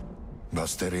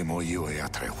 Basteremo io e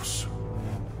Atreus.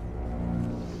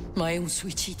 Ma è un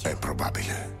suicidio. È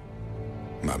probabile.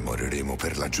 Ma moriremo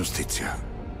per la giustizia,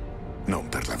 non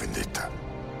per la vendetta.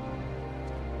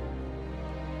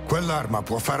 Quell'arma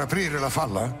può far aprire la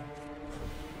falla?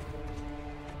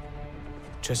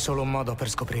 C'è solo un modo per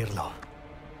scoprirlo.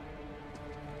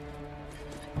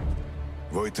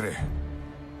 Voi tre,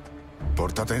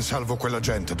 portate in salvo quella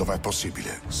gente dove è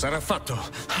possibile. Sarà fatto.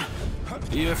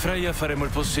 Io e Freya faremo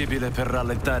il possibile per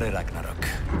rallentare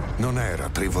Ragnarok. Non era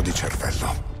privo di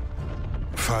cervello.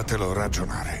 Fatelo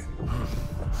ragionare.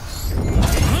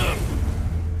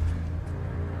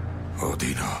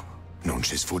 Odino non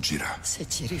ci sfuggirà. Se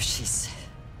ci riuscisse,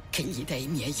 che gli dei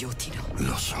mi aiutino.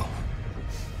 Lo so.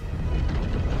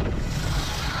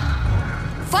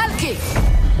 Falchi!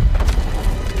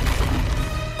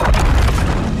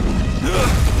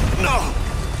 No!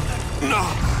 No!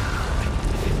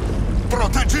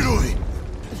 Proteggi lui!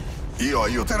 Io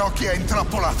aiuterò chi è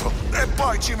intrappolato e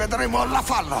poi ci vedremo alla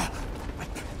falla!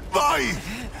 Vai!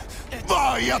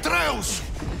 Vai, Atreus!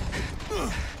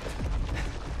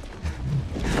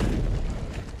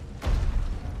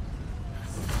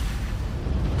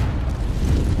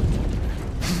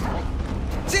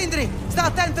 Sindri, sta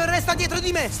attento e resta dietro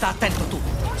di me! Sta attento tu,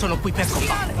 sono qui per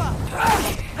combattere.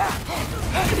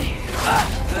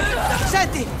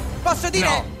 Senti, posso dire...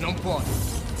 No, non puoi.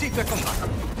 Zitto e combatti.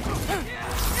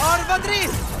 Orvadri!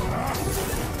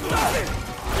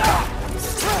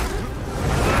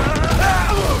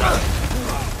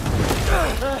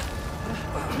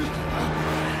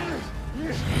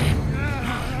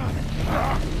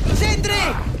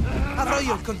 Sindri! Avrò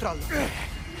io il controllo.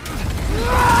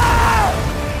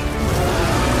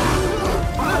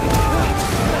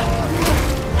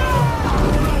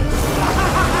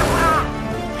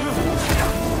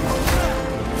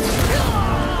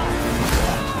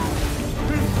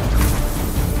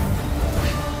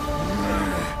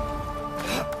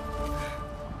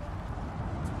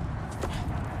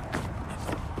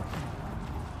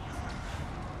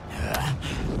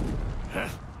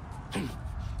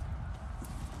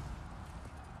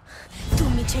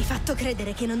 Ci hai fatto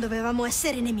credere che non dovevamo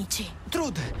essere nemici.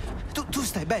 Trud, tu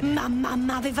stai bene? Ma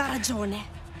mamma aveva ragione.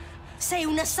 Sei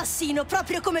un assassino,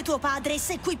 proprio come tuo padre, e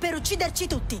sei qui per ucciderci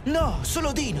tutti. No,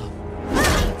 solo Dino.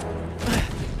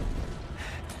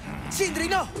 Sindri,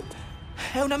 no!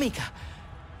 È un'amica.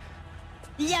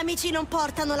 Gli amici non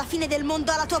portano la fine del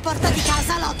mondo alla tua porta di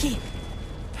casa, Loki.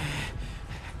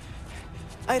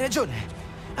 Hai ragione,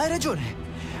 hai ragione.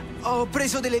 Ho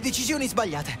preso delle decisioni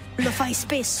sbagliate. Lo fai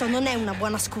spesso, non è una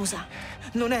buona scusa.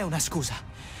 Non è una scusa.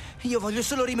 Io voglio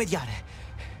solo rimediare.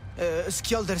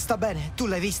 Skjolder sta bene? Tu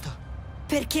l'hai visto?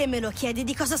 Perché me lo chiedi?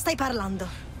 Di cosa stai parlando?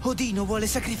 Odino vuole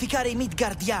sacrificare i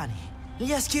Midgardiani.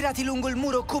 Li ha schierati lungo il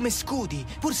muro come scudi,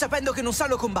 pur sapendo che non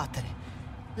sanno combattere.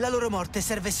 La loro morte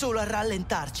serve solo a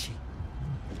rallentarci.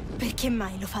 Perché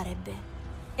mai lo farebbe?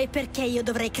 E perché io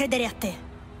dovrei credere a te?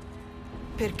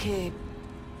 Perché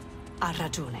ha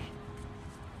ragione.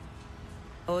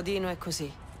 Odino è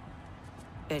così.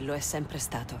 E lo è sempre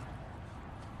stato.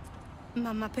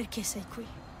 Mamma, perché sei qui?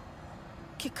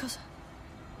 Che cosa?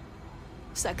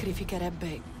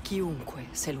 Sacrificherebbe chiunque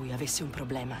se lui avesse un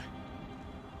problema.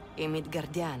 I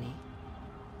Midgardiani,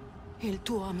 il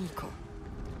tuo amico,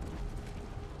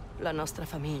 la nostra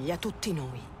famiglia, tutti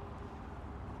noi.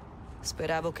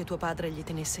 Speravo che tuo padre gli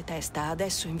tenesse testa,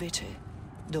 adesso invece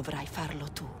dovrai farlo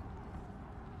tu.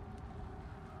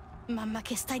 Mamma,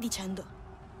 che stai dicendo?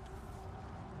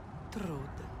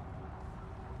 Trud.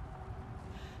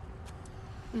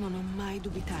 Non ho mai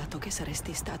dubitato che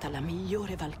saresti stata la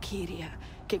migliore valchiria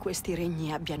che questi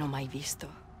regni abbiano mai visto.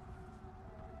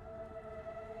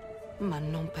 Ma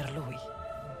non per lui.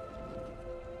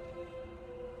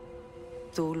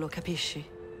 Tu lo capisci?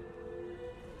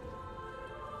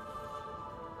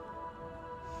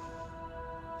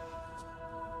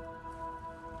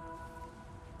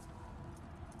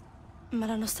 Ma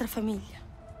la nostra famiglia?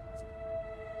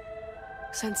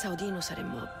 Senza Odino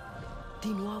saremmo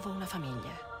di nuovo una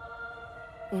famiglia.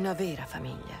 Una vera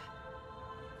famiglia.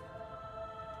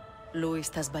 Lui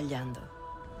sta sbagliando.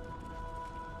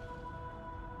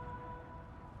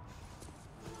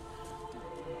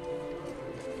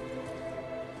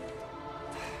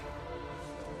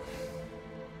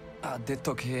 Ha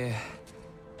detto che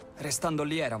restando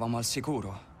lì eravamo al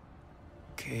sicuro.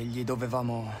 Che gli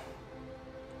dovevamo...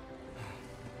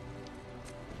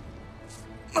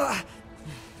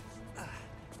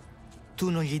 Tu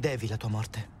non gli devi la tua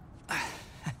morte.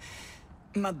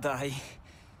 Ma dai.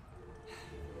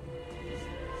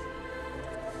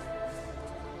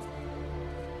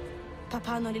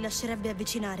 Papà non li lascerebbe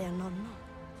avvicinare a nonno.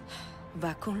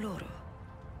 Va con loro.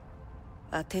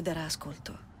 A te darà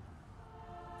ascolto.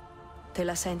 Te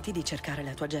la senti di cercare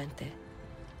la tua gente?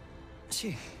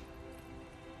 Sì.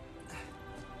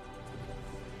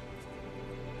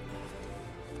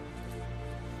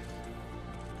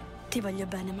 Ti voglio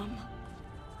bene, mamma.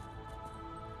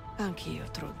 Anch'io,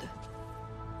 Trud.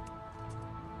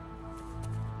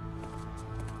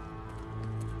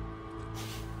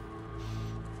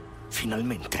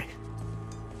 Finalmente.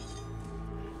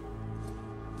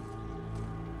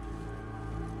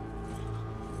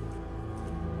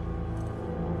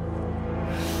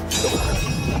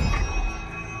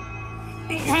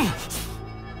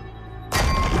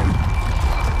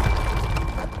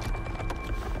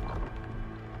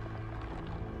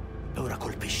 Ora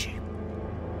colpisci.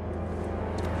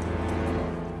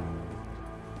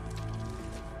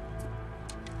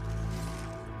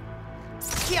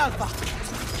 Schialpa!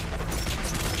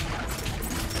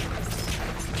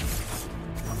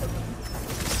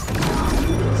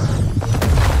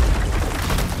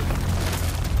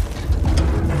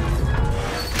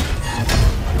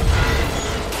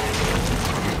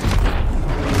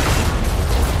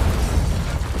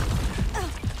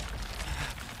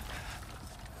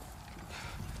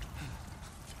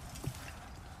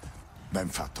 Ben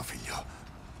fatto, figlio.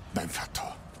 Ben fatto.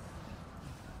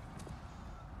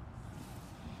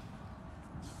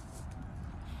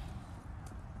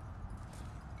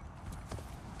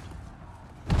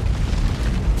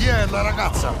 Chi è la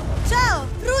ragazza? Ciao,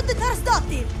 Ruth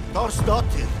Thorsdottir!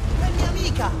 Thorsdottir? È mia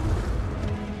amica!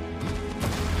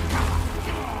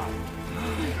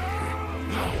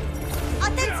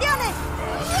 Attenzione!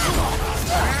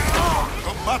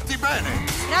 Combatti bene!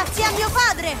 Grazie a mio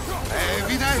padre! È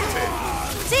evidente!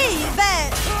 Sì, beh,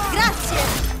 grazie!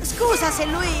 Scusa se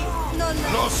lui non...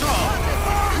 Lo so!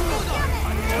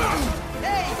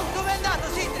 Ehi, dove è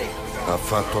andato, Sindri? Ha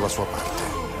fatto la sua parte.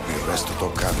 Il resto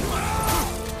tocca a lui.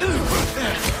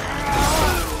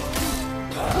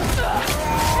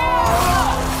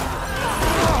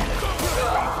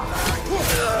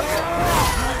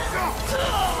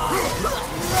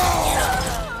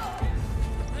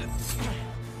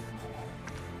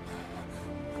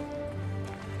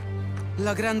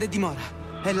 La grande dimora.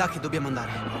 È là che dobbiamo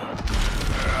andare.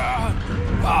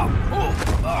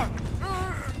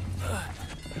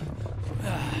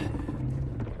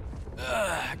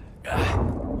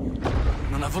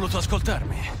 Non ha voluto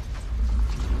ascoltarmi.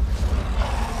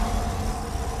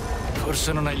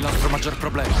 Forse non è il nostro maggior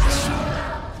problema adesso.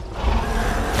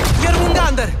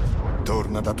 Jormungandr!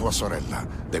 Torna da tua sorella.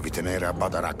 Devi tenere a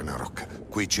bada Ragnarok.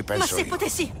 Qui ci penso Ma se io.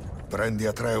 potessi... Prendi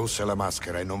Atreus e la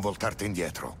maschera e non voltarti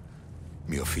indietro.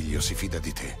 Mio figlio si fida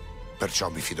di te, perciò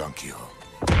mi fido anch'io.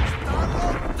 Sta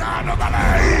lontano da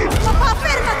lei! Papà,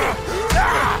 fermati!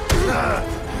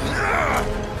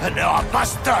 Ne ho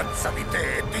abbastanza di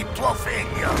te e di tuo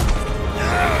figlio!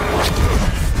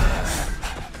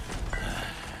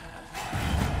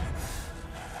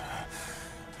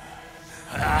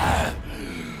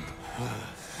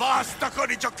 Basta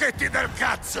con i giochetti del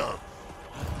cazzo!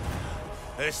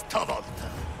 E stavolta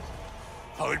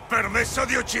ho il permesso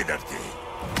di ucciderti.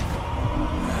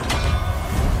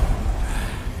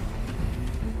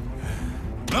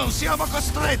 Non siamo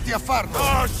costretti a farlo!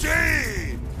 Oh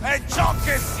sì! È ciò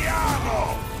che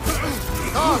siamo!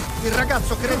 No! Il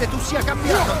ragazzo crede tu sia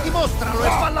cambiato! Dimostralo e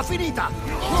falla finita!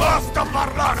 Basta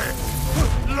parlare!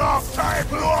 Lotta e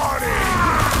muori!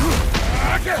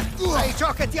 Sei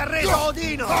ciò che ti ha reso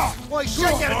Odino! Puoi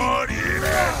scegliere di...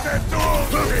 Morirete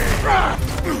tutti!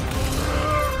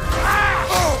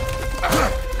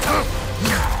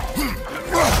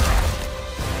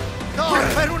 No,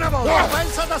 per una volta,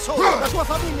 pensa da solo! La tua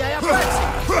famiglia è a pezzi!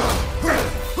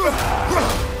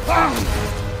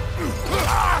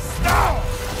 Basta!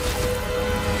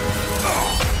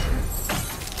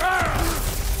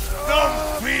 Non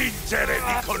fingere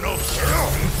di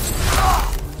conoscermi!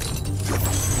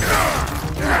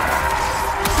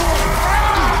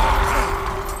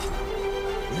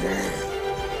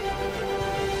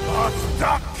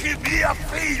 Attacchi mia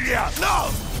figlia!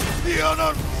 No! Io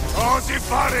non osi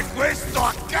fare questo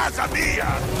a casa mia!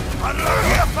 Alla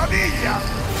mia famiglia!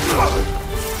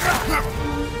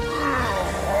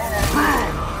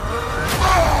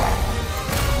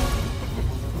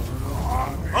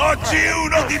 Oggi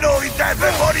uno di noi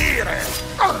deve morire!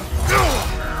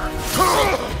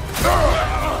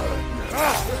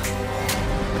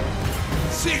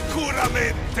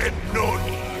 Sicuramente non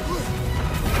io!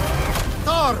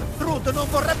 Thor! Trud non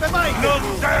vorrebbe mai che...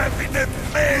 Non devi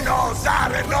nemmeno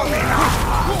osare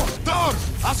nominarlo! Thor!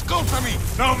 Ascoltami!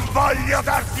 Non voglio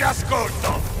darti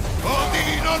ascolto!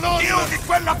 Odino, non... Chiudi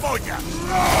quella foglia!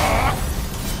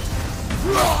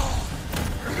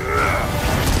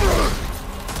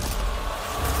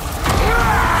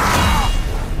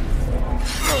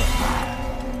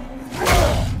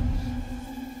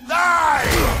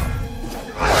 Dai!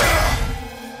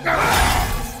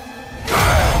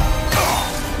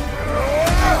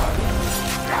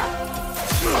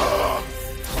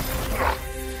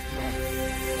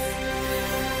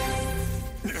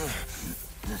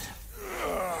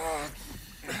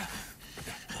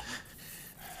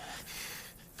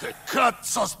 Che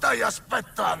cazzo stai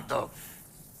aspettando?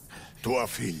 Tua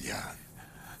figlia.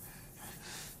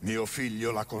 Mio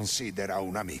figlio la considera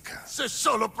un'amica. Se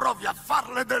solo provi a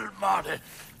farle del male!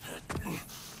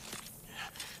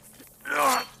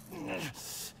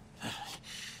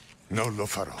 Non lo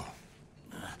farò.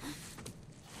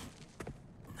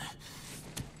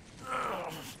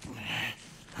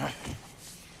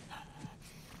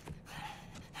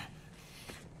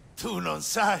 Tu non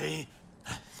sai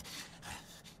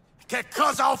che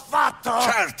cosa ho fatto?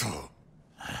 Certo!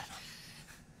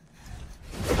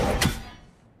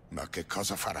 Ma che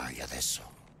cosa farai adesso?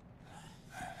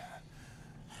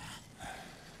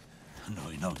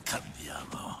 Noi non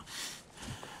cambiamo.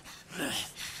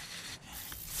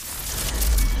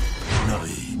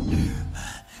 Noi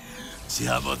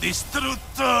siamo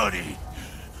distruttori.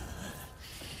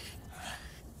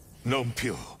 Non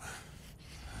più.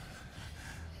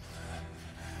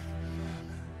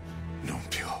 Non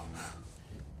più.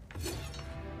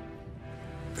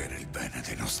 Per il bene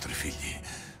dei nostri figli,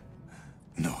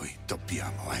 noi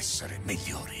dobbiamo essere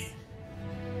migliori.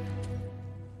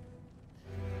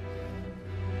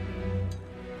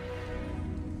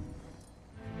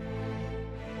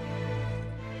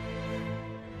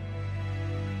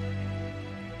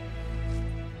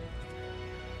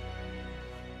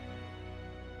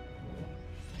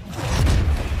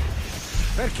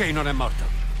 Perché non è morto?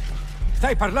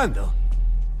 Stai parlando?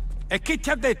 E chi ti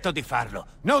ha detto di farlo?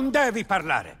 Non devi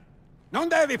parlare! Non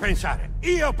devi pensare!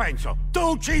 Io penso! Tu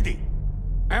uccidi!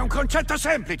 È un concetto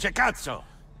semplice, cazzo!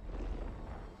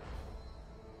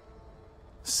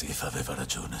 Sif aveva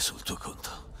ragione sul tuo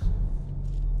conto.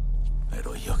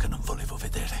 Ero io che non volevo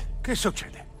vedere. Che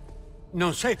succede?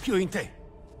 Non sei più in te.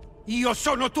 Io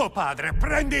sono tuo padre!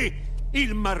 Prendi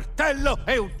il martello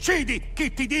e uccidi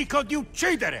chi ti dico di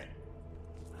uccidere!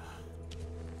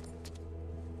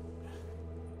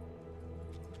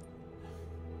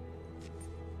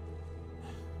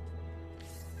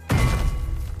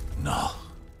 No.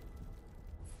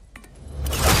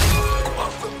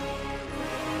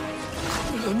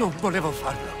 Io non volevo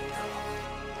farlo.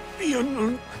 Io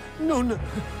non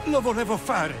lo volevo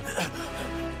fare.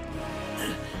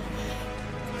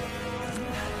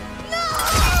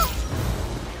 No!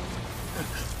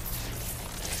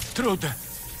 Trud,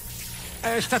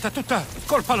 è stata tutta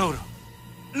colpa loro.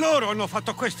 Loro hanno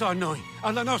fatto questo a noi,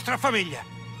 alla nostra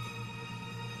famiglia.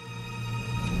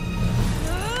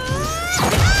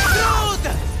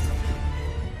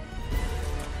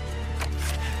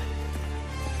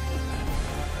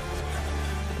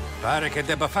 Pare che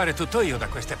debba fare tutto io da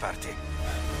queste parti.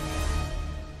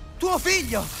 Tuo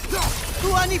figlio!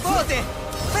 Tua nipote!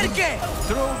 Perché?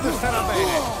 Trud starà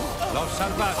bene. L'ho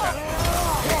salvata.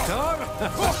 E Thor?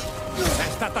 È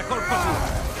stata colpa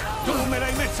tua. Tu me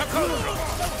l'hai messa contro.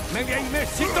 Me li hai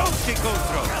messi tutti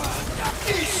contro.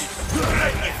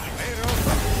 Vero?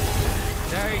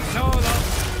 Sei solo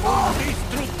un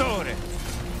distruttore.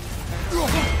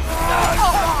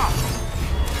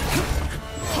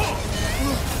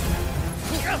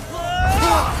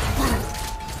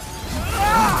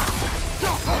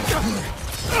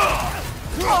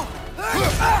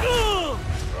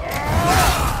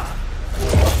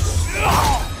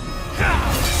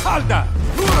 Alda!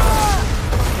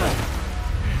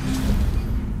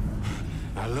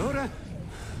 Allora?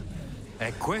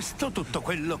 È questo tutto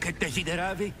quello che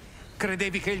desideravi?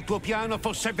 Credevi che il tuo piano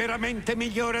fosse veramente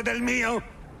migliore del mio?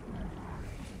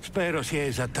 Spero sia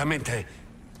esattamente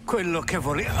quello che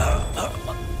volevo.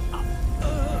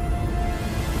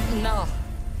 No,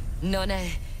 non è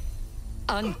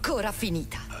ancora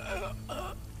finita.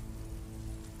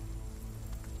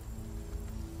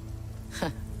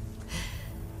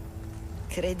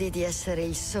 Credi di essere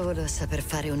il solo a saper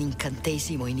fare un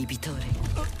incantesimo inibitore?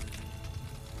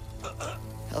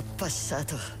 Ho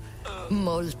passato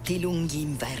molti lunghi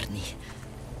inverni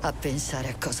a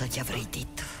pensare a cosa ti avrei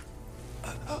detto,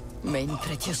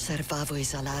 mentre ti osservavo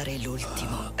esalare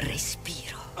l'ultimo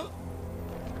respiro.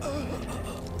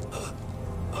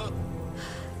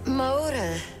 Ma ora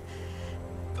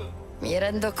mi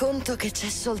rendo conto che c'è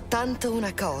soltanto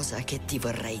una cosa che ti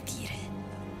vorrei dire.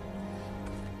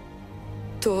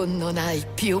 Tu non hai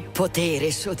più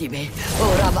potere su di me.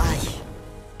 Ora vai.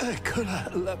 Eccola,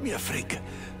 la mia Frigg.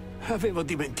 Avevo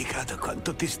dimenticato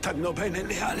quanto ti stanno bene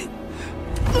le ali.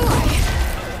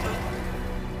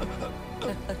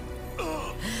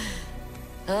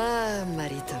 Ah,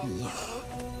 marito mio.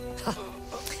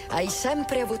 Hai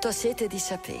sempre avuto sete di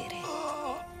sapere.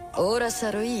 Ora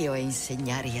sarò io a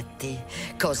insegnare a te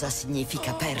cosa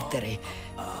significa perdere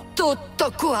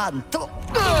tutto quanto.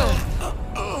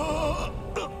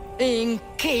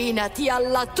 Inchinati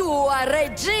alla tua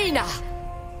regina!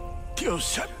 Ti ho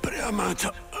sempre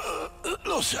amato,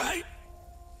 lo sai.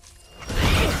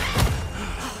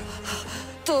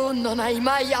 Tu non hai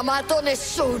mai amato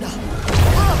nessuno!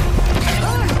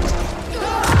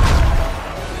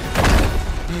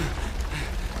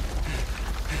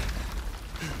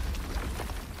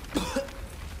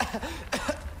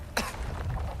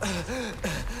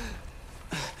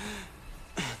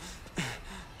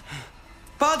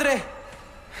 Padre!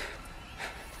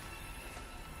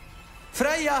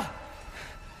 Freya!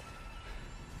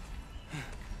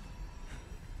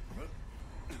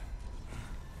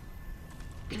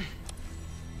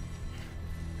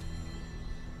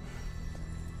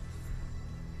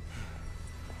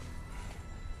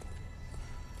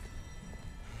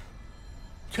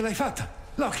 Ce l'hai fatta,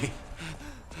 Loki!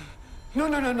 No,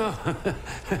 no, no, no.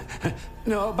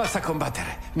 No, basta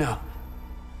combattere. No.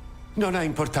 Non ha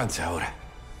importanza ora.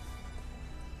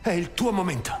 È il tuo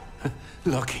momento,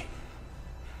 Loki.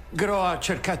 Gro ha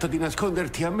cercato di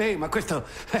nasconderti a me, ma questo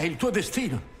è il tuo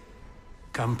destino.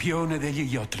 Campione degli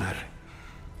Jotnar.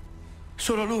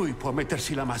 Solo lui può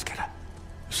mettersi la maschera.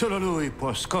 Solo lui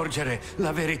può scorgere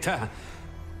la verità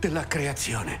della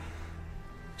creazione.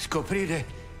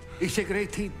 Scoprire i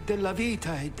segreti della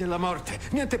vita e della morte.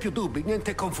 Niente più dubbi,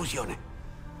 niente confusione.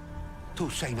 Tu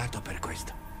sei nato per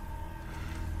questo.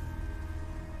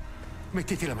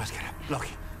 Mettiti la maschera,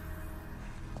 Loki.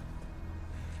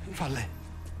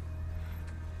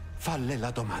 Falle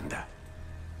la domanda.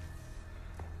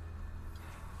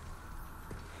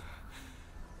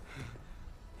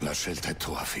 La scelta è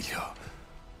tua, figlio.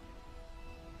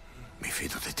 Mi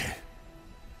fido di te.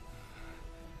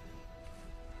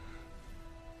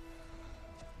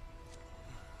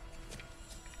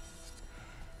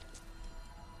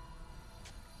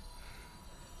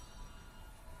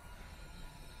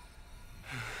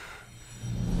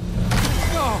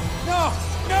 No! No!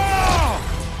 No!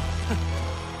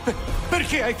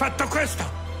 Perché hai fatto questo?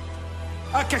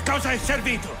 A che cosa è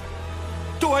servito?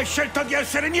 Tu hai scelto di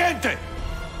essere niente!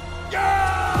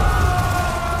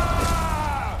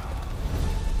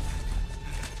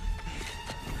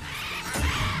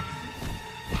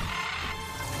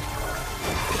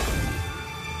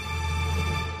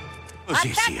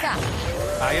 Così sia.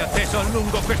 Hai atteso a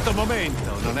lungo questo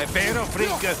momento, non è vero,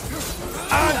 Frigg?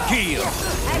 Anch'io!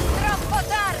 È troppo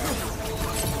tardi!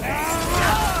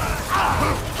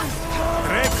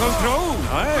 3 contro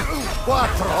 1, eh?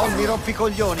 4, ogni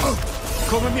rompicoglioni!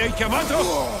 Come mi hai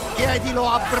chiamato? Chiedilo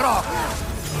a Brock!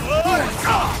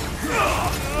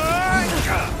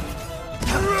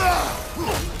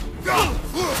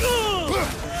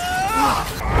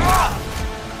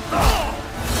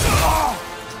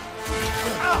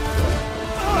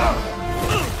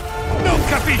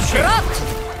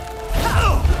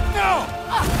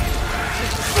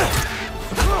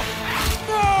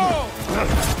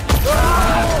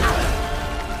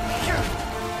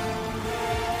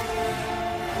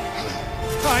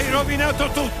 rovinato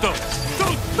tutto!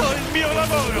 Tutto il mio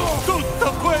lavoro!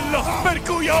 Tutto quello per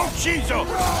cui ho ucciso!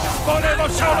 Volevo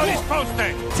solo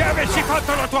risposte! Se avessi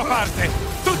fatto la tua parte,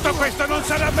 tutto questo non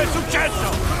sarebbe successo!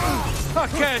 A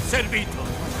che è servito?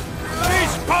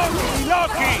 Rispondi,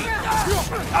 Loki!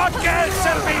 A che è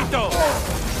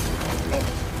servito?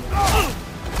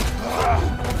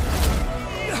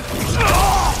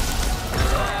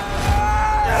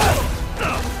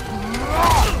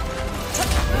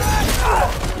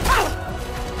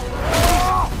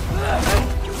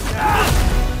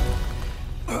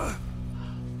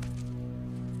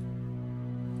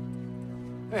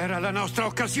 Era la nostra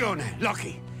occasione,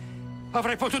 Loki.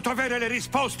 Avrei potuto avere le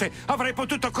risposte, avrei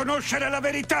potuto conoscere la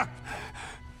verità.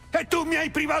 E tu mi hai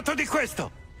privato di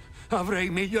questo. Avrei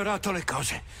migliorato le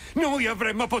cose. Noi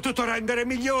avremmo potuto rendere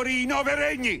migliori i 9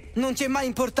 regni. Non ti è mai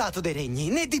importato dei regni,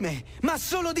 né di me, ma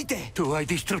solo di te. Tu hai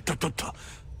distrutto tutto.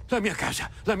 La mia casa,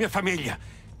 la mia famiglia,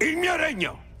 il mio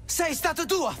regno. Sei stato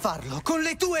tu a farlo, con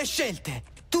le tue scelte.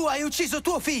 Tu hai ucciso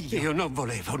tuo figlio. Io non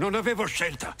volevo, non avevo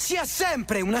scelta. Si ha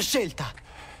sempre una scelta.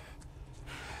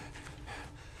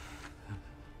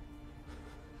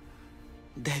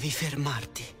 Devi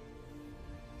fermarti.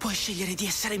 Puoi scegliere di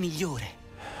essere migliore.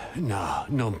 No,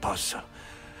 non posso.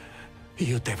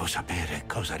 Io devo sapere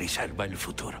cosa riserva il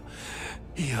futuro.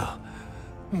 Io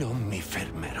non mi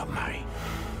fermerò mai.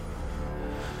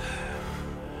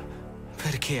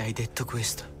 Perché hai detto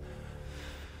questo?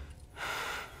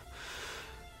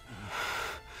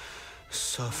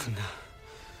 Sofna,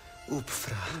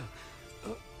 Upfra,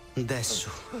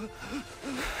 Dessu.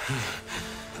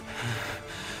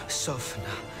 Sofna,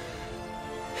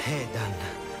 Edan.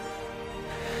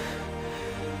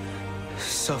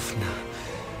 Sofna.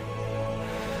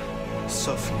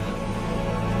 Sofna.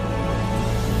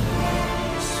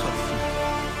 Sofna.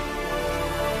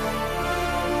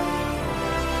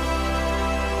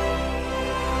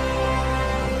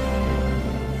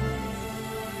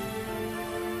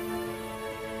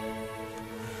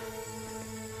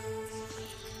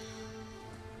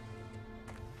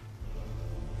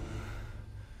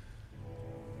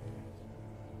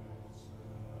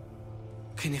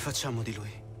 Che ne facciamo di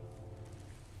lui?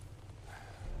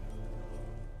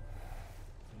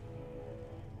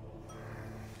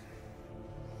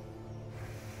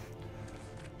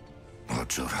 Ho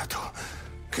giurato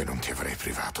che non ti avrei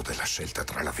privato della scelta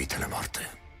tra la vita e la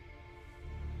morte.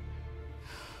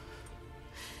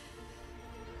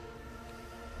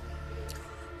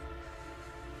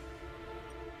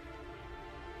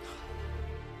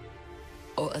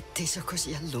 Ho atteso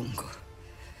così a lungo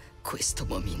questo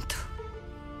momento.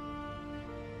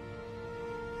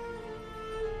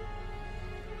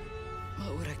 Ma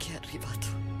ora che è arrivato,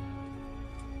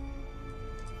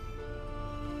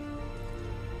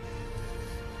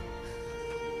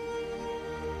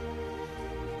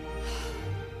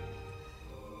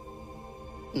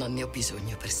 non ne ho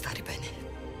bisogno per stare bene.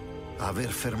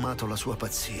 Aver fermato la sua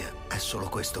pazzia è solo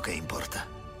questo che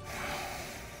importa.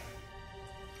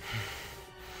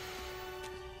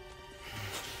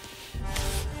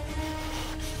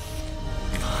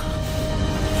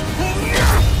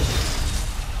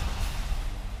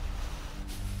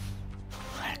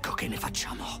 Ecco che ne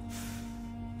facciamo.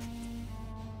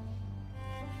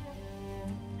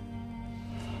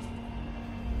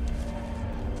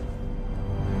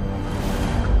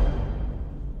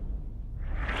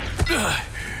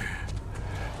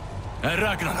 È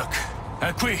Ragnarok,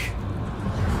 è qui!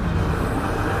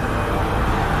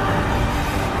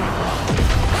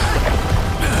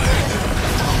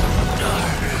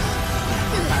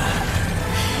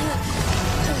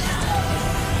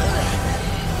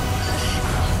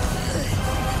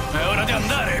 È ora di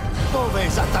andare! Dove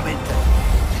esattamente?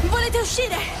 Volete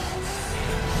uscire?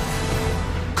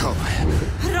 Come?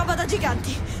 Roba da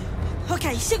giganti.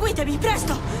 Ok, seguitemi,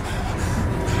 presto!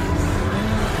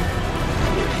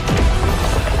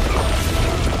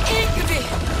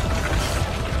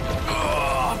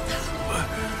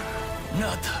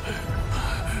 Nat,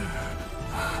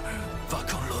 va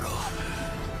con loro.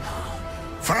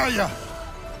 Freya,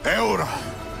 è ora!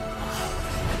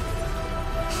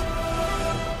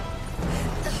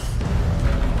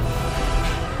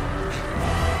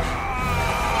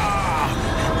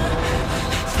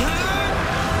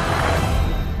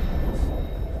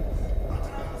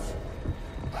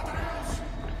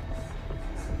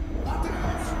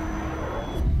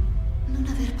 Non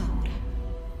aver paura.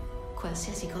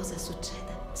 Qualsiasi cosa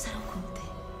succeda, sarò con te.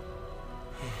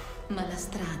 Ma la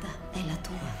strada è la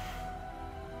tua.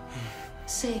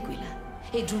 Seguila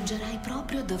e giungerai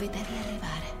proprio dove devi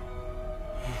arrivare.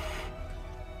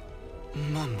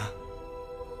 Mamma.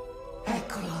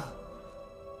 Eccolo.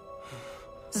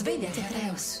 Svegliati,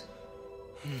 Atreus.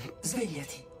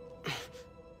 Svegliati.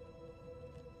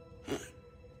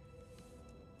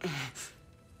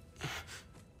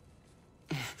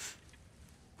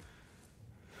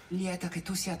 Lieta che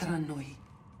tu sia tra noi.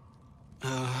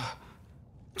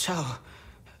 Ciao.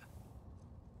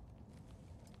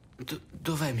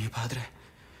 Dov'è mio padre?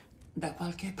 Da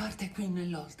qualche parte qui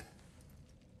nell'Old.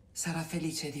 Sarà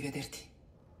felice di vederti.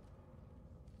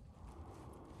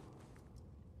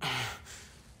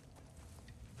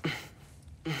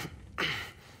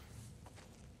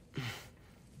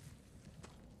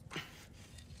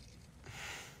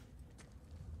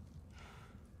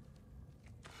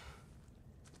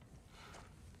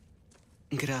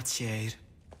 Grazie, Eir.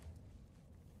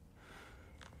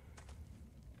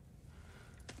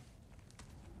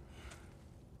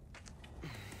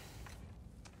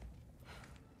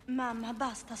 Mamma,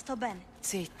 basta, sto bene.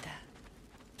 Zitta.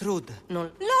 Trud,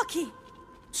 Loki!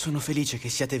 Sono felice che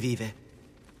siate vive.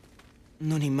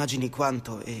 Non immagini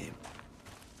quanto e...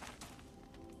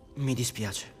 mi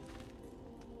dispiace.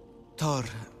 Thor...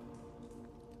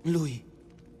 lui...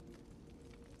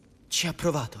 ci ha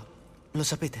provato, lo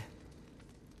sapete?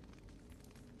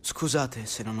 Scusate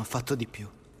se non ho fatto di più.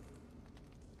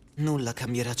 Nulla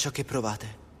cambierà ciò che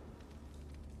provate.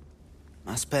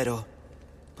 Ma spero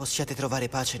possiate trovare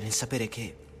pace nel sapere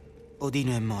che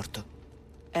Odino è morto.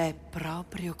 È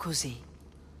proprio così.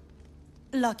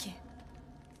 Loki.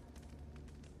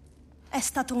 È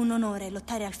stato un onore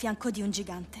lottare al fianco di un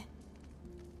gigante.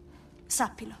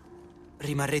 Sappilo.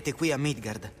 Rimarrete qui a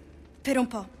Midgard. Per un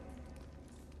po'.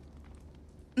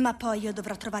 Ma poi io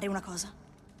dovrò trovare una cosa.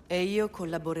 E io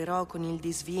collaborerò con il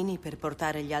Disvini per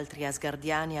portare gli altri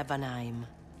Asgardiani a Vanheim.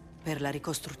 Per la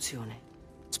ricostruzione.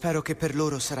 Spero che per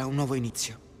loro sarà un nuovo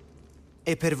inizio.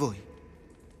 E per voi.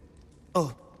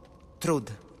 Oh,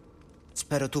 Trud.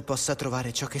 Spero tu possa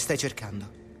trovare ciò che stai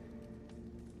cercando.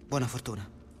 Buona fortuna.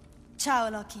 Ciao,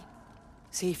 Loki.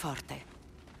 Sii forte.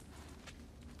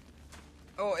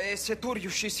 Oh, e se tu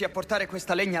riuscissi a portare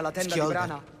questa legna alla tenda Skjoldr. di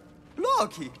Brana?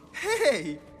 Loki!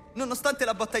 Ehi! Nonostante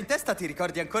la botta in testa ti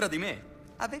ricordi ancora di me?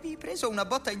 Avevi preso una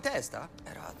botta in testa?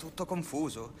 Era tutto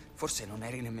confuso. Forse non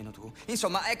eri nemmeno tu.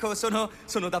 Insomma, ecco, sono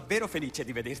davvero felice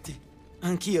di vederti.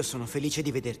 Anch'io sono felice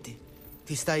di vederti.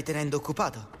 Ti stai tenendo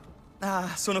occupato?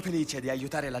 Ah, sono felice di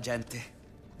aiutare la gente.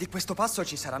 Di questo passo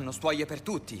ci saranno stuoie per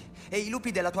tutti. E i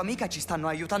lupi della tua amica ci stanno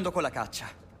aiutando con la caccia.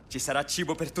 Ci sarà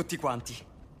cibo per tutti quanti.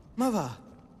 Ma va.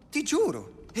 Ti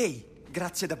giuro. Ehi,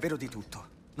 grazie davvero di tutto.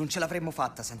 Non ce l'avremmo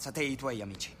fatta senza te e i tuoi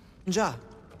amici. Già,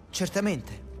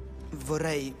 certamente.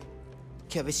 Vorrei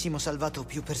che avessimo salvato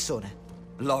più persone.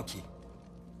 Loki,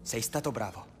 sei stato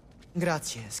bravo.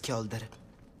 Grazie, Skjoldr.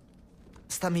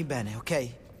 Stammi bene,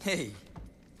 ok? Ehi,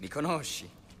 mi conosci?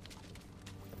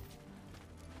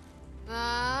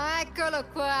 Ah, eccolo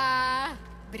qua!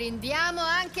 Brindiamo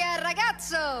anche al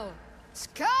ragazzo!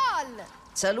 Skål!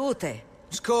 Salute!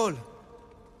 Skål!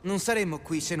 Non saremmo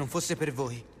qui se non fosse per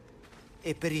voi.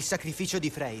 E per il sacrificio di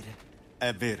Freyr.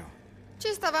 È vero.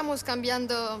 Ci stavamo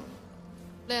scambiando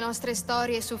le nostre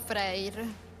storie su Freyr.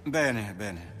 Bene,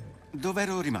 bene.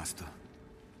 Dov'ero rimasto?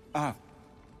 Ah,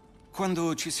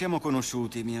 quando ci siamo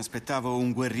conosciuti mi aspettavo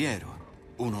un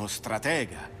guerriero, uno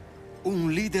stratega,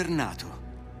 un leader nato.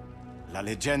 La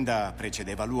leggenda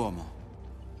precedeva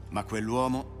l'uomo, ma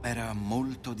quell'uomo era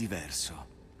molto diverso.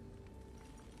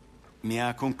 Mi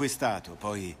ha conquistato,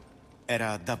 poi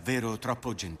era davvero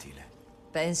troppo gentile.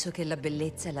 Penso che la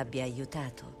bellezza l'abbia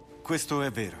aiutato. Questo è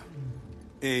vero.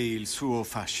 E il suo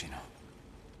fascino.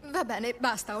 Va bene,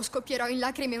 basta, o scoppierò in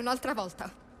lacrime un'altra volta.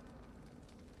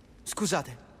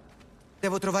 Scusate,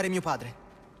 devo trovare mio padre.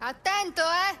 Attento,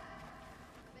 eh!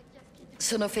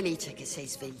 Sono felice che sei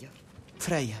sveglio.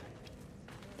 Freya.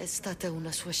 È stata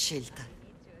una sua scelta.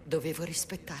 Dovevo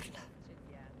rispettarla.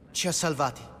 Ci ha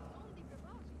salvati.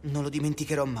 Non lo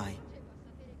dimenticherò mai.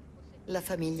 La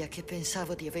famiglia che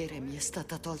pensavo di avere mi è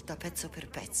stata tolta pezzo per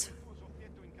pezzo.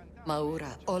 Ma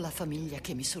ora ho la famiglia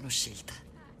che mi sono scelta.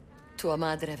 Tua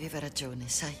madre aveva ragione,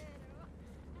 sai?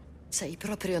 Sei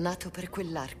proprio nato per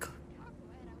quell'arco.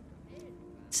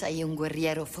 Sei un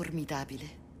guerriero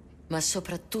formidabile, ma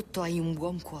soprattutto hai un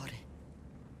buon cuore.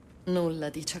 Nulla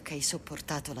di ciò che hai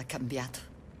sopportato l'ha cambiato.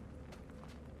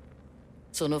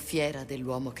 Sono fiera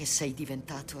dell'uomo che sei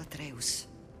diventato, Atreus.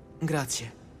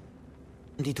 Grazie.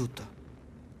 Di tutto.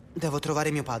 Devo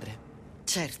trovare mio padre.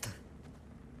 Certo.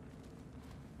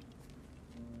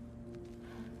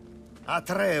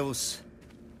 Atreus,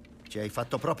 ci hai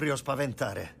fatto proprio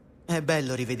spaventare. È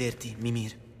bello rivederti,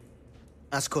 Mimir.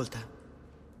 Ascolta,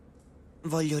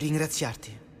 voglio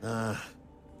ringraziarti. Ah,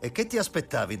 e che ti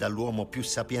aspettavi dall'uomo più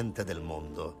sapiente del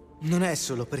mondo? Non è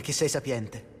solo perché sei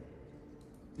sapiente.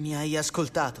 Mi hai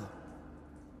ascoltato.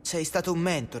 Sei stato un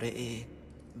mentore e...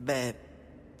 beh,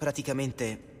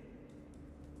 praticamente...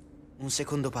 un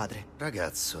secondo padre.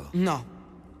 Ragazzo. No.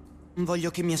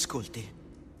 Voglio che mi ascolti.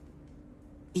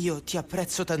 Io ti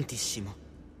apprezzo tantissimo.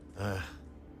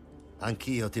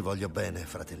 Anch'io ti voglio bene,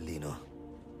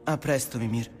 fratellino. A presto,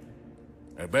 Mimir.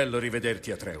 È bello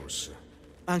rivederti, Atreus.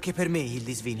 Anche per me,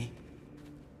 Hildisvini.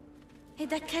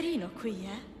 Ed è carino qui,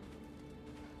 eh?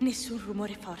 Nessun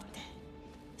rumore forte.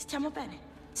 Stiamo bene.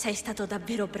 Sei stato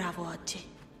davvero bravo oggi.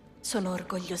 Sono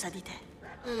orgogliosa di te.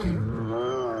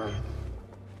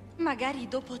 Magari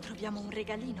dopo troviamo un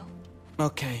regalino.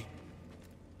 Ok.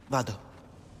 Vado.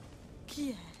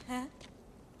 Chi è, eh?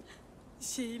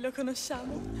 Sì, lo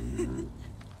conosciamo.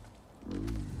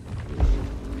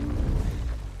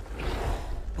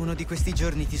 Uno di questi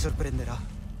giorni ti sorprenderò.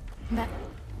 Beh,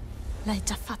 l'hai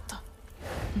già fatto.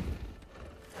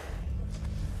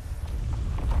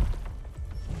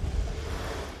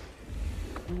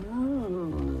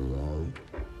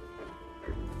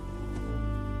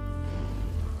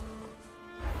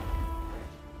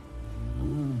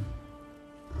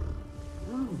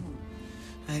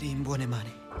 Eri in buone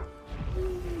mani.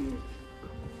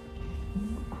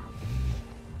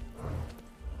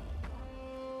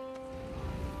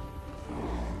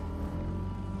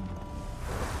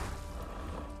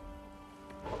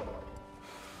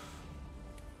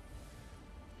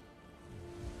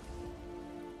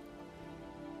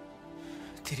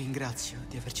 Ti ringrazio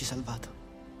di averci salvato.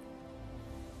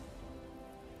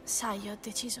 Sai, ho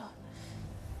deciso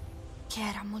che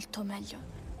era molto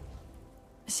meglio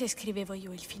se scrivevo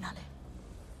io il finale.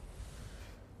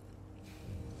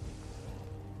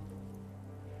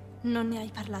 Non ne hai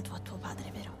parlato a tuo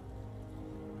padre, vero?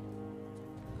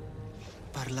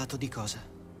 Parlato di cosa?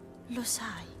 Lo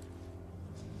sai.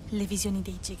 Le visioni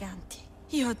dei giganti.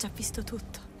 Io ho già visto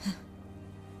tutto.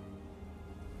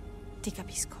 Ti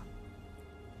capisco.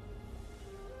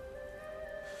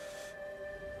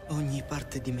 Ogni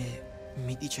parte di me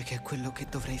mi dice che è quello che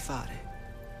dovrei fare.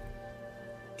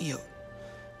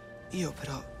 Io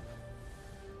però...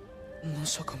 non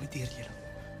so come dirglielo.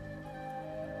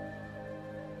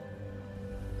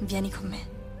 Vieni con me.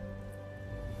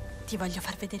 Ti voglio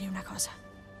far vedere una cosa.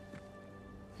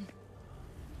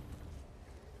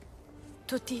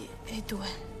 Tutti e due.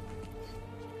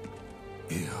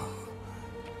 Io...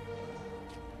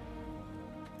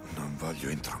 non voglio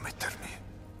intromettermi.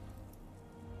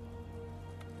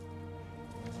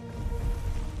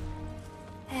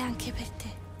 È anche per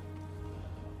te.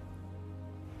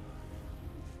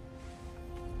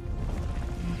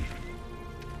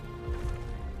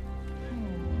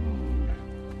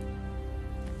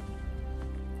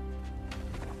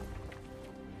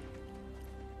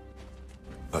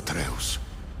 Atreus,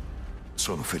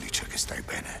 sono felice che stai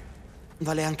bene.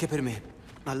 Vale anche per me.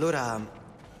 Allora,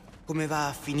 come va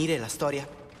a finire la storia?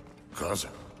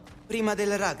 Cosa? Prima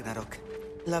del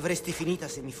Ragnarok. L'avresti finita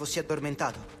se mi fossi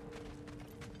addormentato.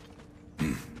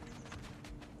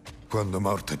 Quando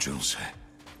morte giunse,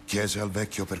 chiese al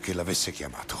vecchio perché l'avesse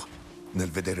chiamato.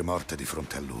 Nel vedere morte di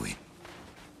fronte a lui,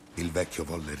 il vecchio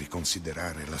volle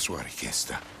riconsiderare la sua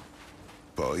richiesta.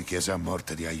 Poi chiese a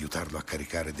morte di aiutarlo a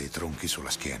caricare dei tronchi sulla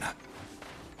schiena,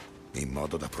 in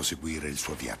modo da proseguire il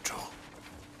suo viaggio.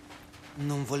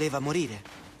 Non voleva morire.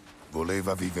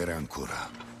 Voleva vivere ancora.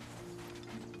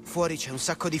 Fuori c'è un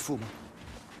sacco di fumo.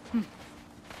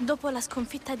 Dopo la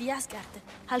sconfitta di Asgard,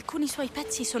 alcuni suoi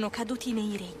pezzi sono caduti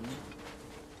nei regni.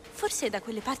 Forse da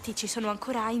quelle parti ci sono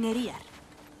ancora Ainuriar.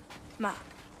 Ma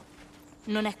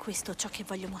non è questo ciò che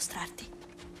voglio mostrarti.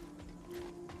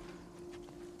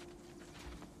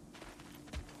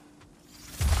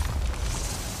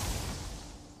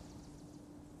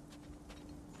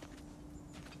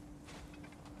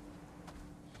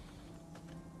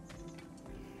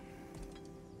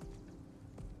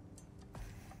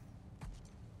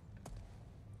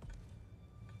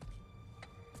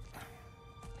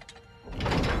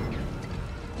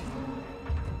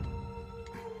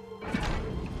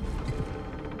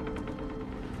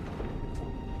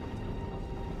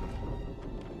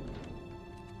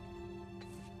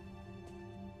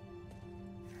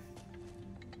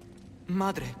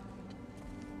 Madre.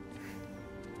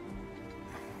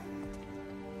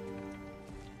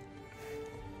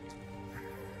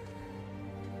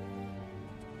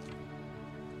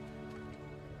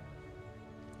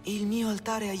 Il mio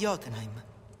altare a Jotunheim.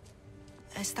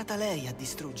 È stata lei a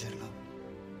distruggerlo.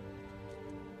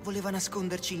 Voleva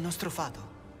nasconderci il nostro fato.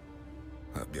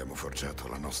 Abbiamo forgiato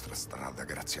la nostra strada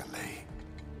grazie a lei.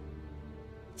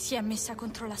 Si è messa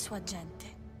contro la sua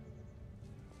gente.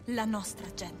 la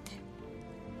nostra gente,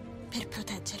 per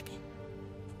proteggervi.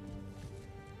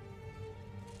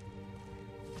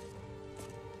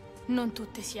 Non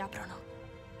tutte si aprono.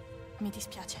 Mi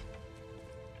dispiace.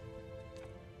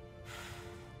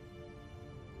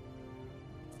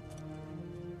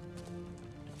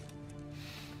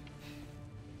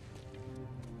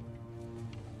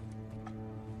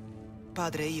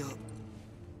 Padre, io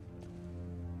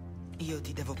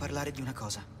ti devo parlare di una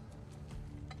cosa.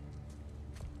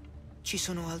 Ci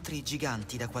sono altri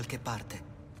giganti da qualche parte.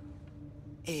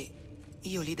 E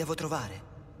io li devo trovare.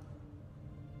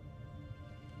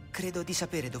 Credo di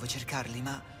sapere dove cercarli,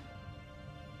 ma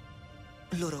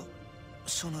loro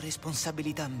sono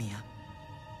responsabilità mia.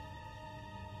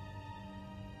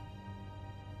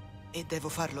 E devo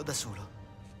farlo da solo.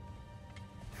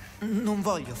 Non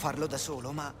voglio farlo da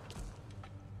solo, ma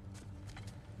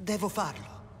devo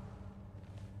farlo.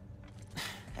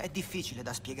 È difficile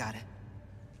da spiegare.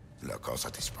 La cosa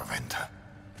ti spaventa?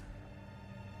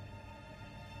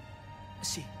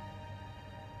 Sì.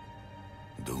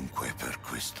 Dunque è per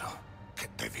questo che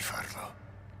devi farlo.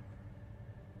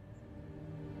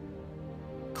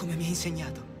 Come mi hai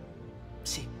insegnato?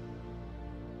 Sì.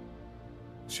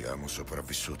 Siamo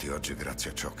sopravvissuti oggi grazie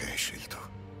a ciò che hai scelto.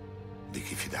 Di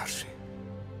chi fidarsi,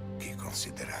 chi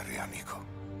considerare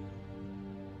amico.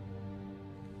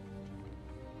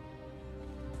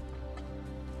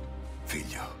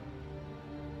 Figlio,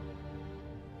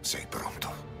 sei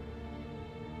pronto?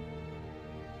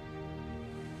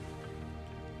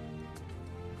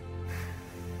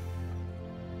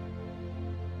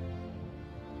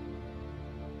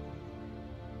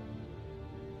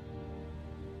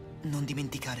 Non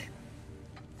dimenticare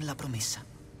la promessa.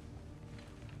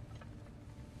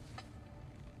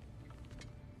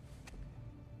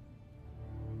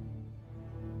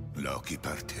 Loki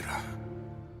partirà.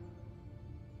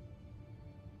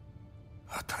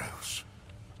 Atreus.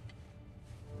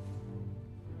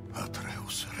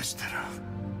 Atreus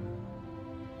resterà.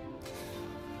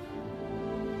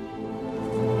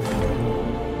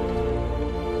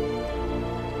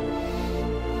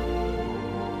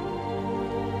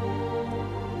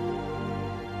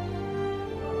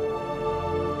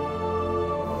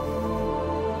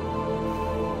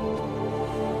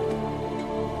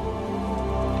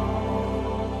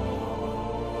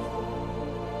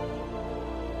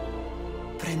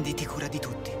 Prenditi cura di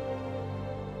tutti.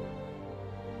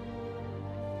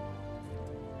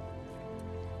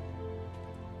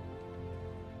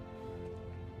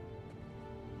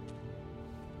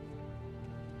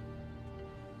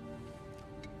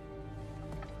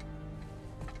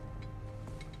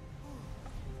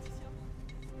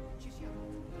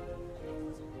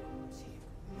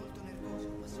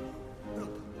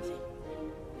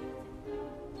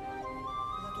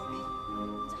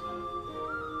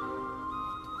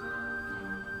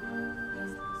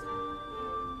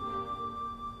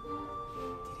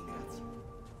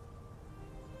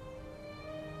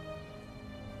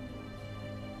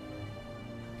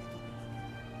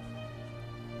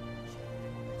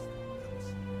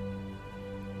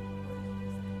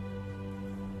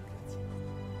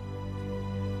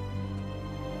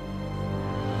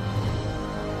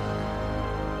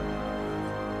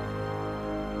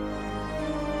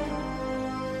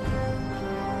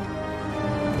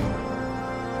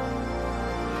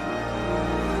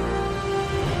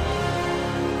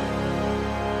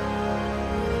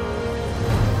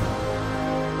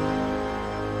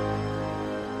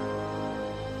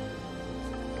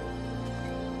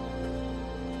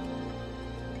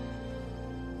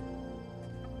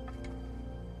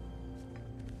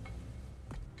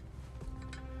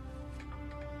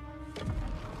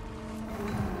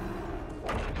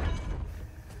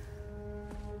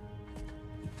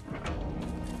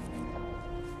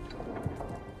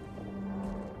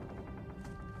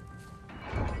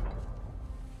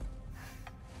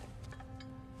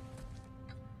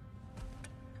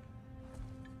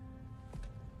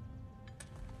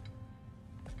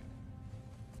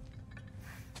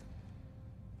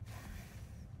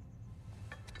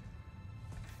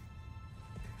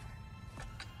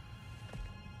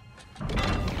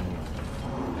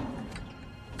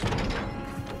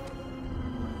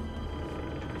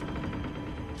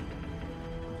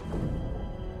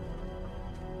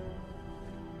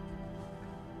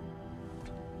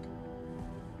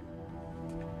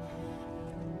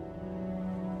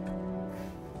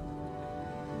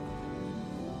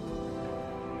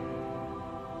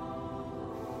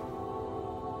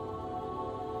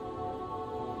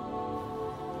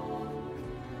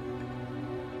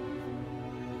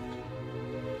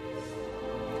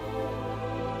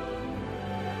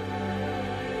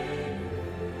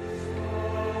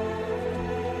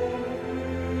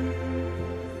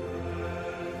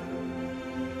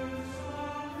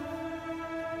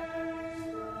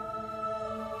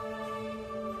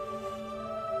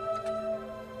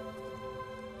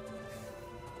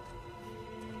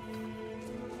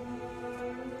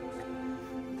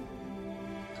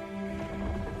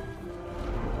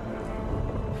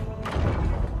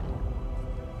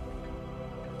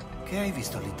 Che hai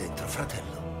visto lì dentro,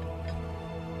 fratello?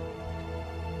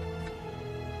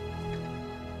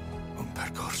 Un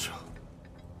percorso.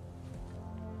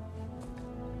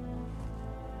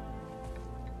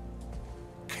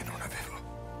 Che non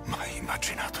avevo mai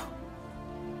immaginato.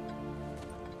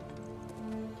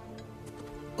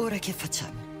 Ora che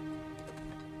facciamo?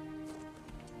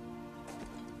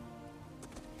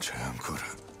 C'è ancora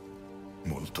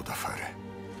molto da fare.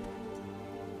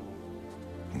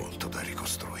 Molto da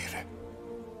ricostruire.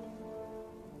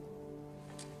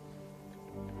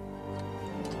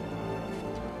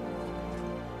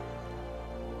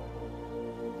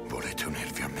 Volete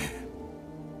unirvi a me?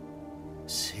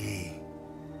 Sì.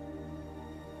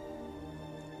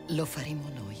 Lo faremo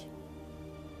noi.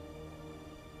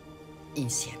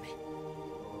 Insieme.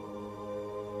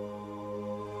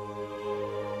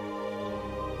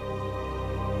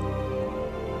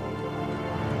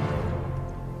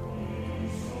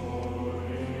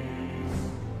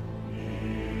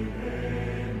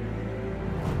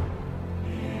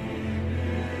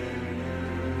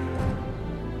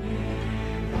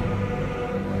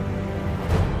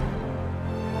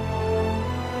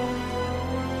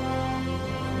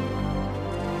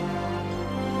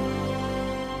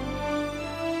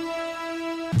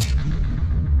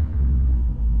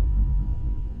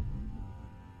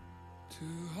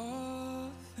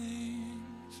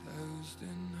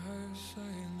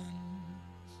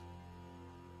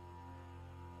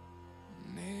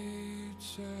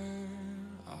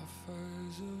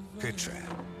 Che c'è?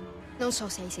 Non so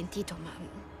se hai sentito, ma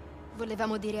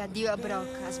volevamo dire addio a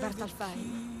Brock, a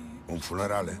Svartalfheim. Un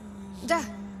funerale? Già,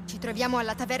 ci troviamo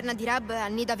alla taverna di Rab a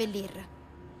Nidavellir.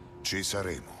 Ci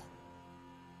saremo.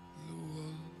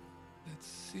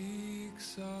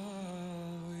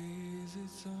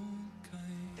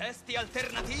 Testi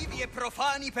alternativi e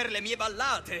profani per le mie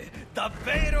ballate.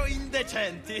 Davvero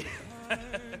indecenti.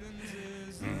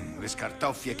 Le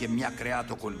scartoffie che mi ha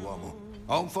creato quell'uomo.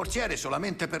 Ho un forziere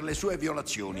solamente per le sue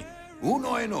violazioni.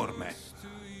 Uno enorme.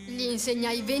 Gli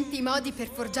insegnai 20 modi per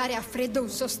forgiare a freddo un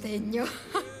sostegno.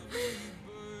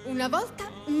 Una volta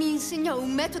mi insegnò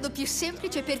un metodo più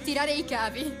semplice per tirare i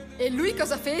cavi. E lui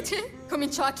cosa fece?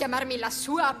 Cominciò a chiamarmi la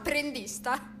sua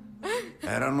apprendista.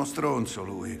 Era uno stronzo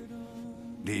lui.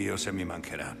 Dio se mi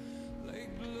mancherà.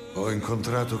 Ho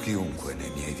incontrato chiunque nei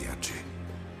miei viaggi.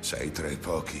 Sei tra i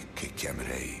pochi che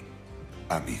chiamerei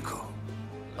amico.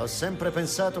 Ho sempre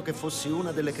pensato che fossi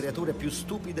una delle creature più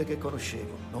stupide che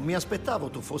conoscevo. Non mi aspettavo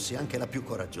tu fossi anche la più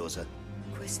coraggiosa.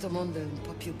 Questo mondo è un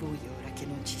po' più buio ora che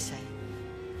non ci sei.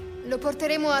 Lo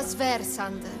porteremo a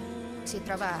Sversand. Si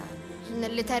trova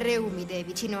nelle terre umide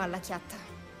vicino alla chiatta.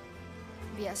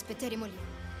 Vi aspetteremo lì.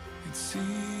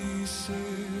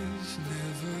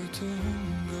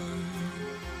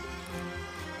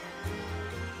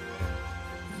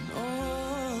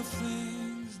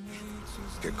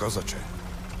 Che cosa c'è?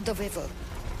 Dovevo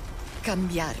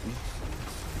cambiarmi,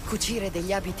 cucire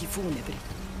degli abiti funebri,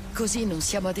 così non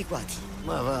siamo adeguati.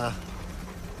 Ma va,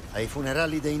 ai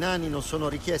funerali dei nani non sono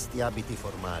richiesti abiti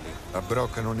formali. A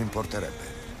Brock non importerebbe.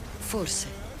 Forse.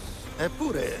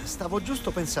 Eppure, stavo giusto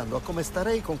pensando a come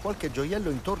starei con qualche gioiello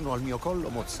intorno al mio collo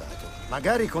mozzato.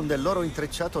 Magari con dell'oro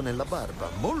intrecciato nella barba,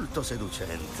 molto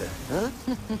seducente,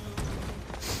 eh?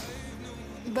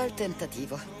 Bel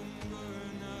tentativo.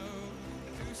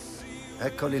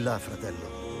 Eccoli là,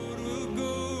 fratello.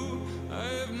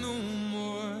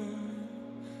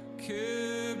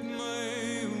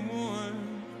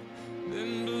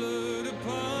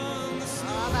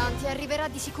 Avanti, arriverà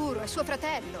di sicuro, è suo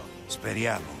fratello.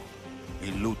 Speriamo.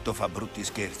 Il lutto fa brutti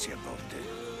scherzi a volte.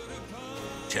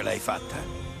 Ce l'hai fatta?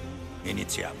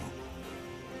 Iniziamo.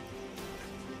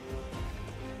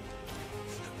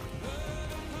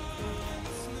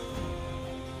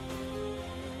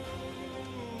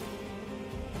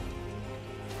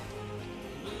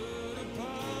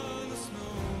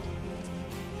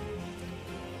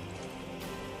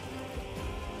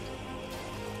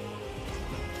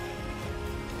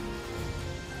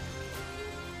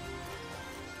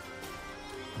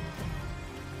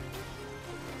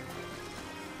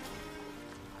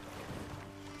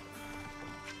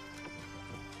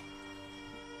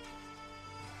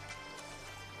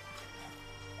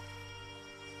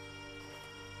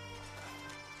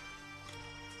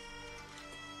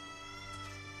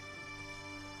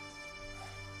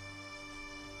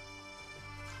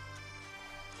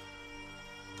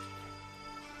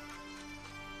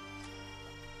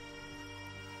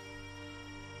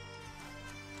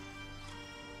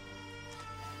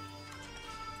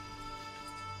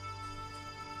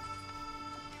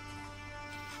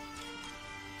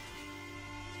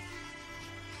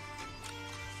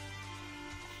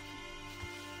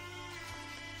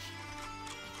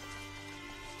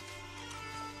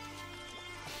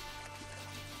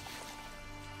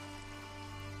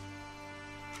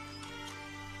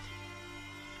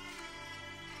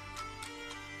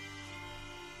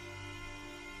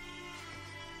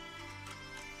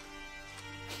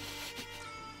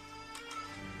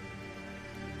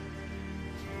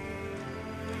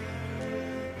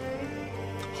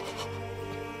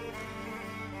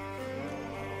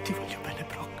 Ti voglio bene,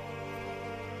 Brock.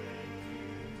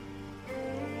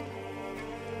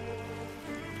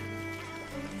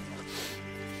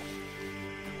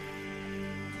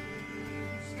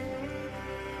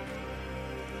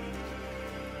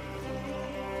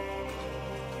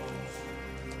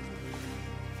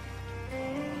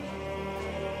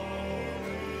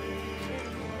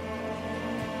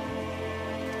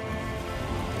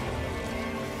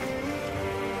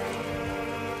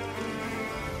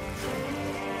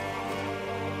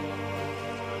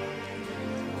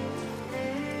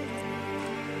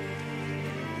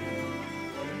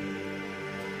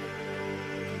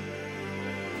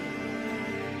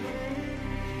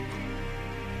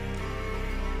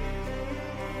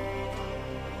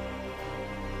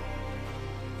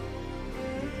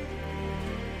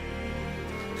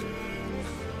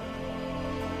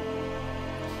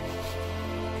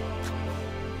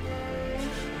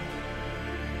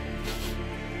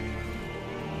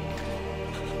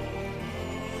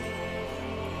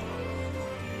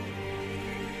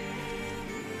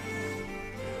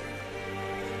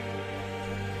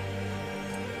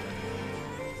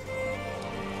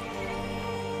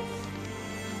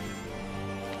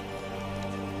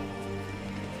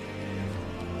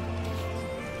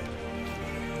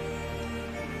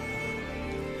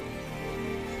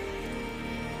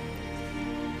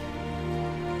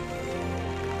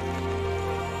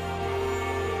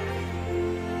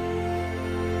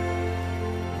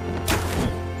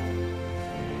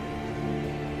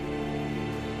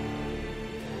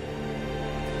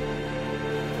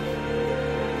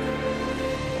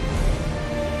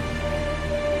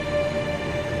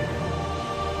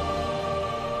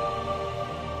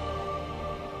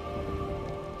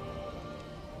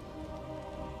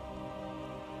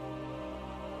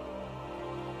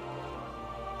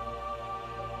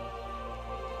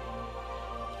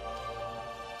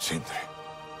 Sindri.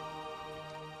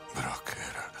 Brock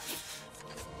era...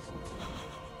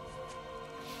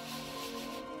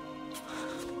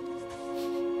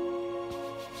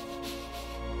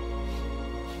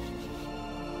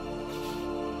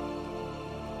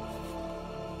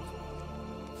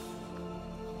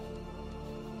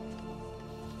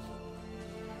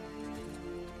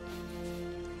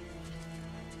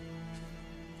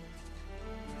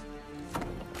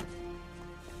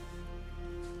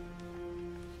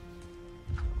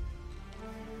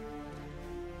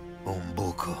 Un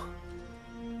buco.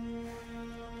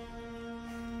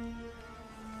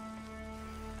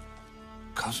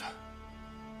 Cosa?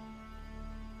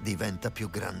 Diventa più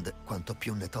grande quanto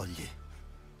più ne togli.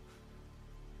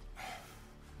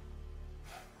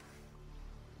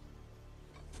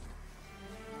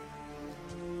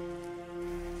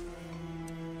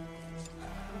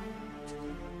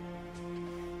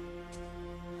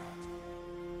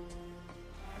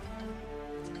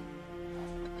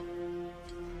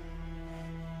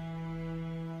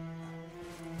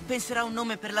 Penserà un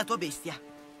nome per la tua bestia.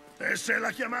 E se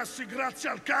la chiamassi grazie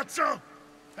al cazzo?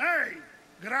 Ehi,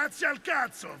 grazie al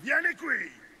cazzo, vieni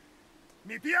qui!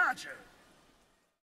 Mi piace!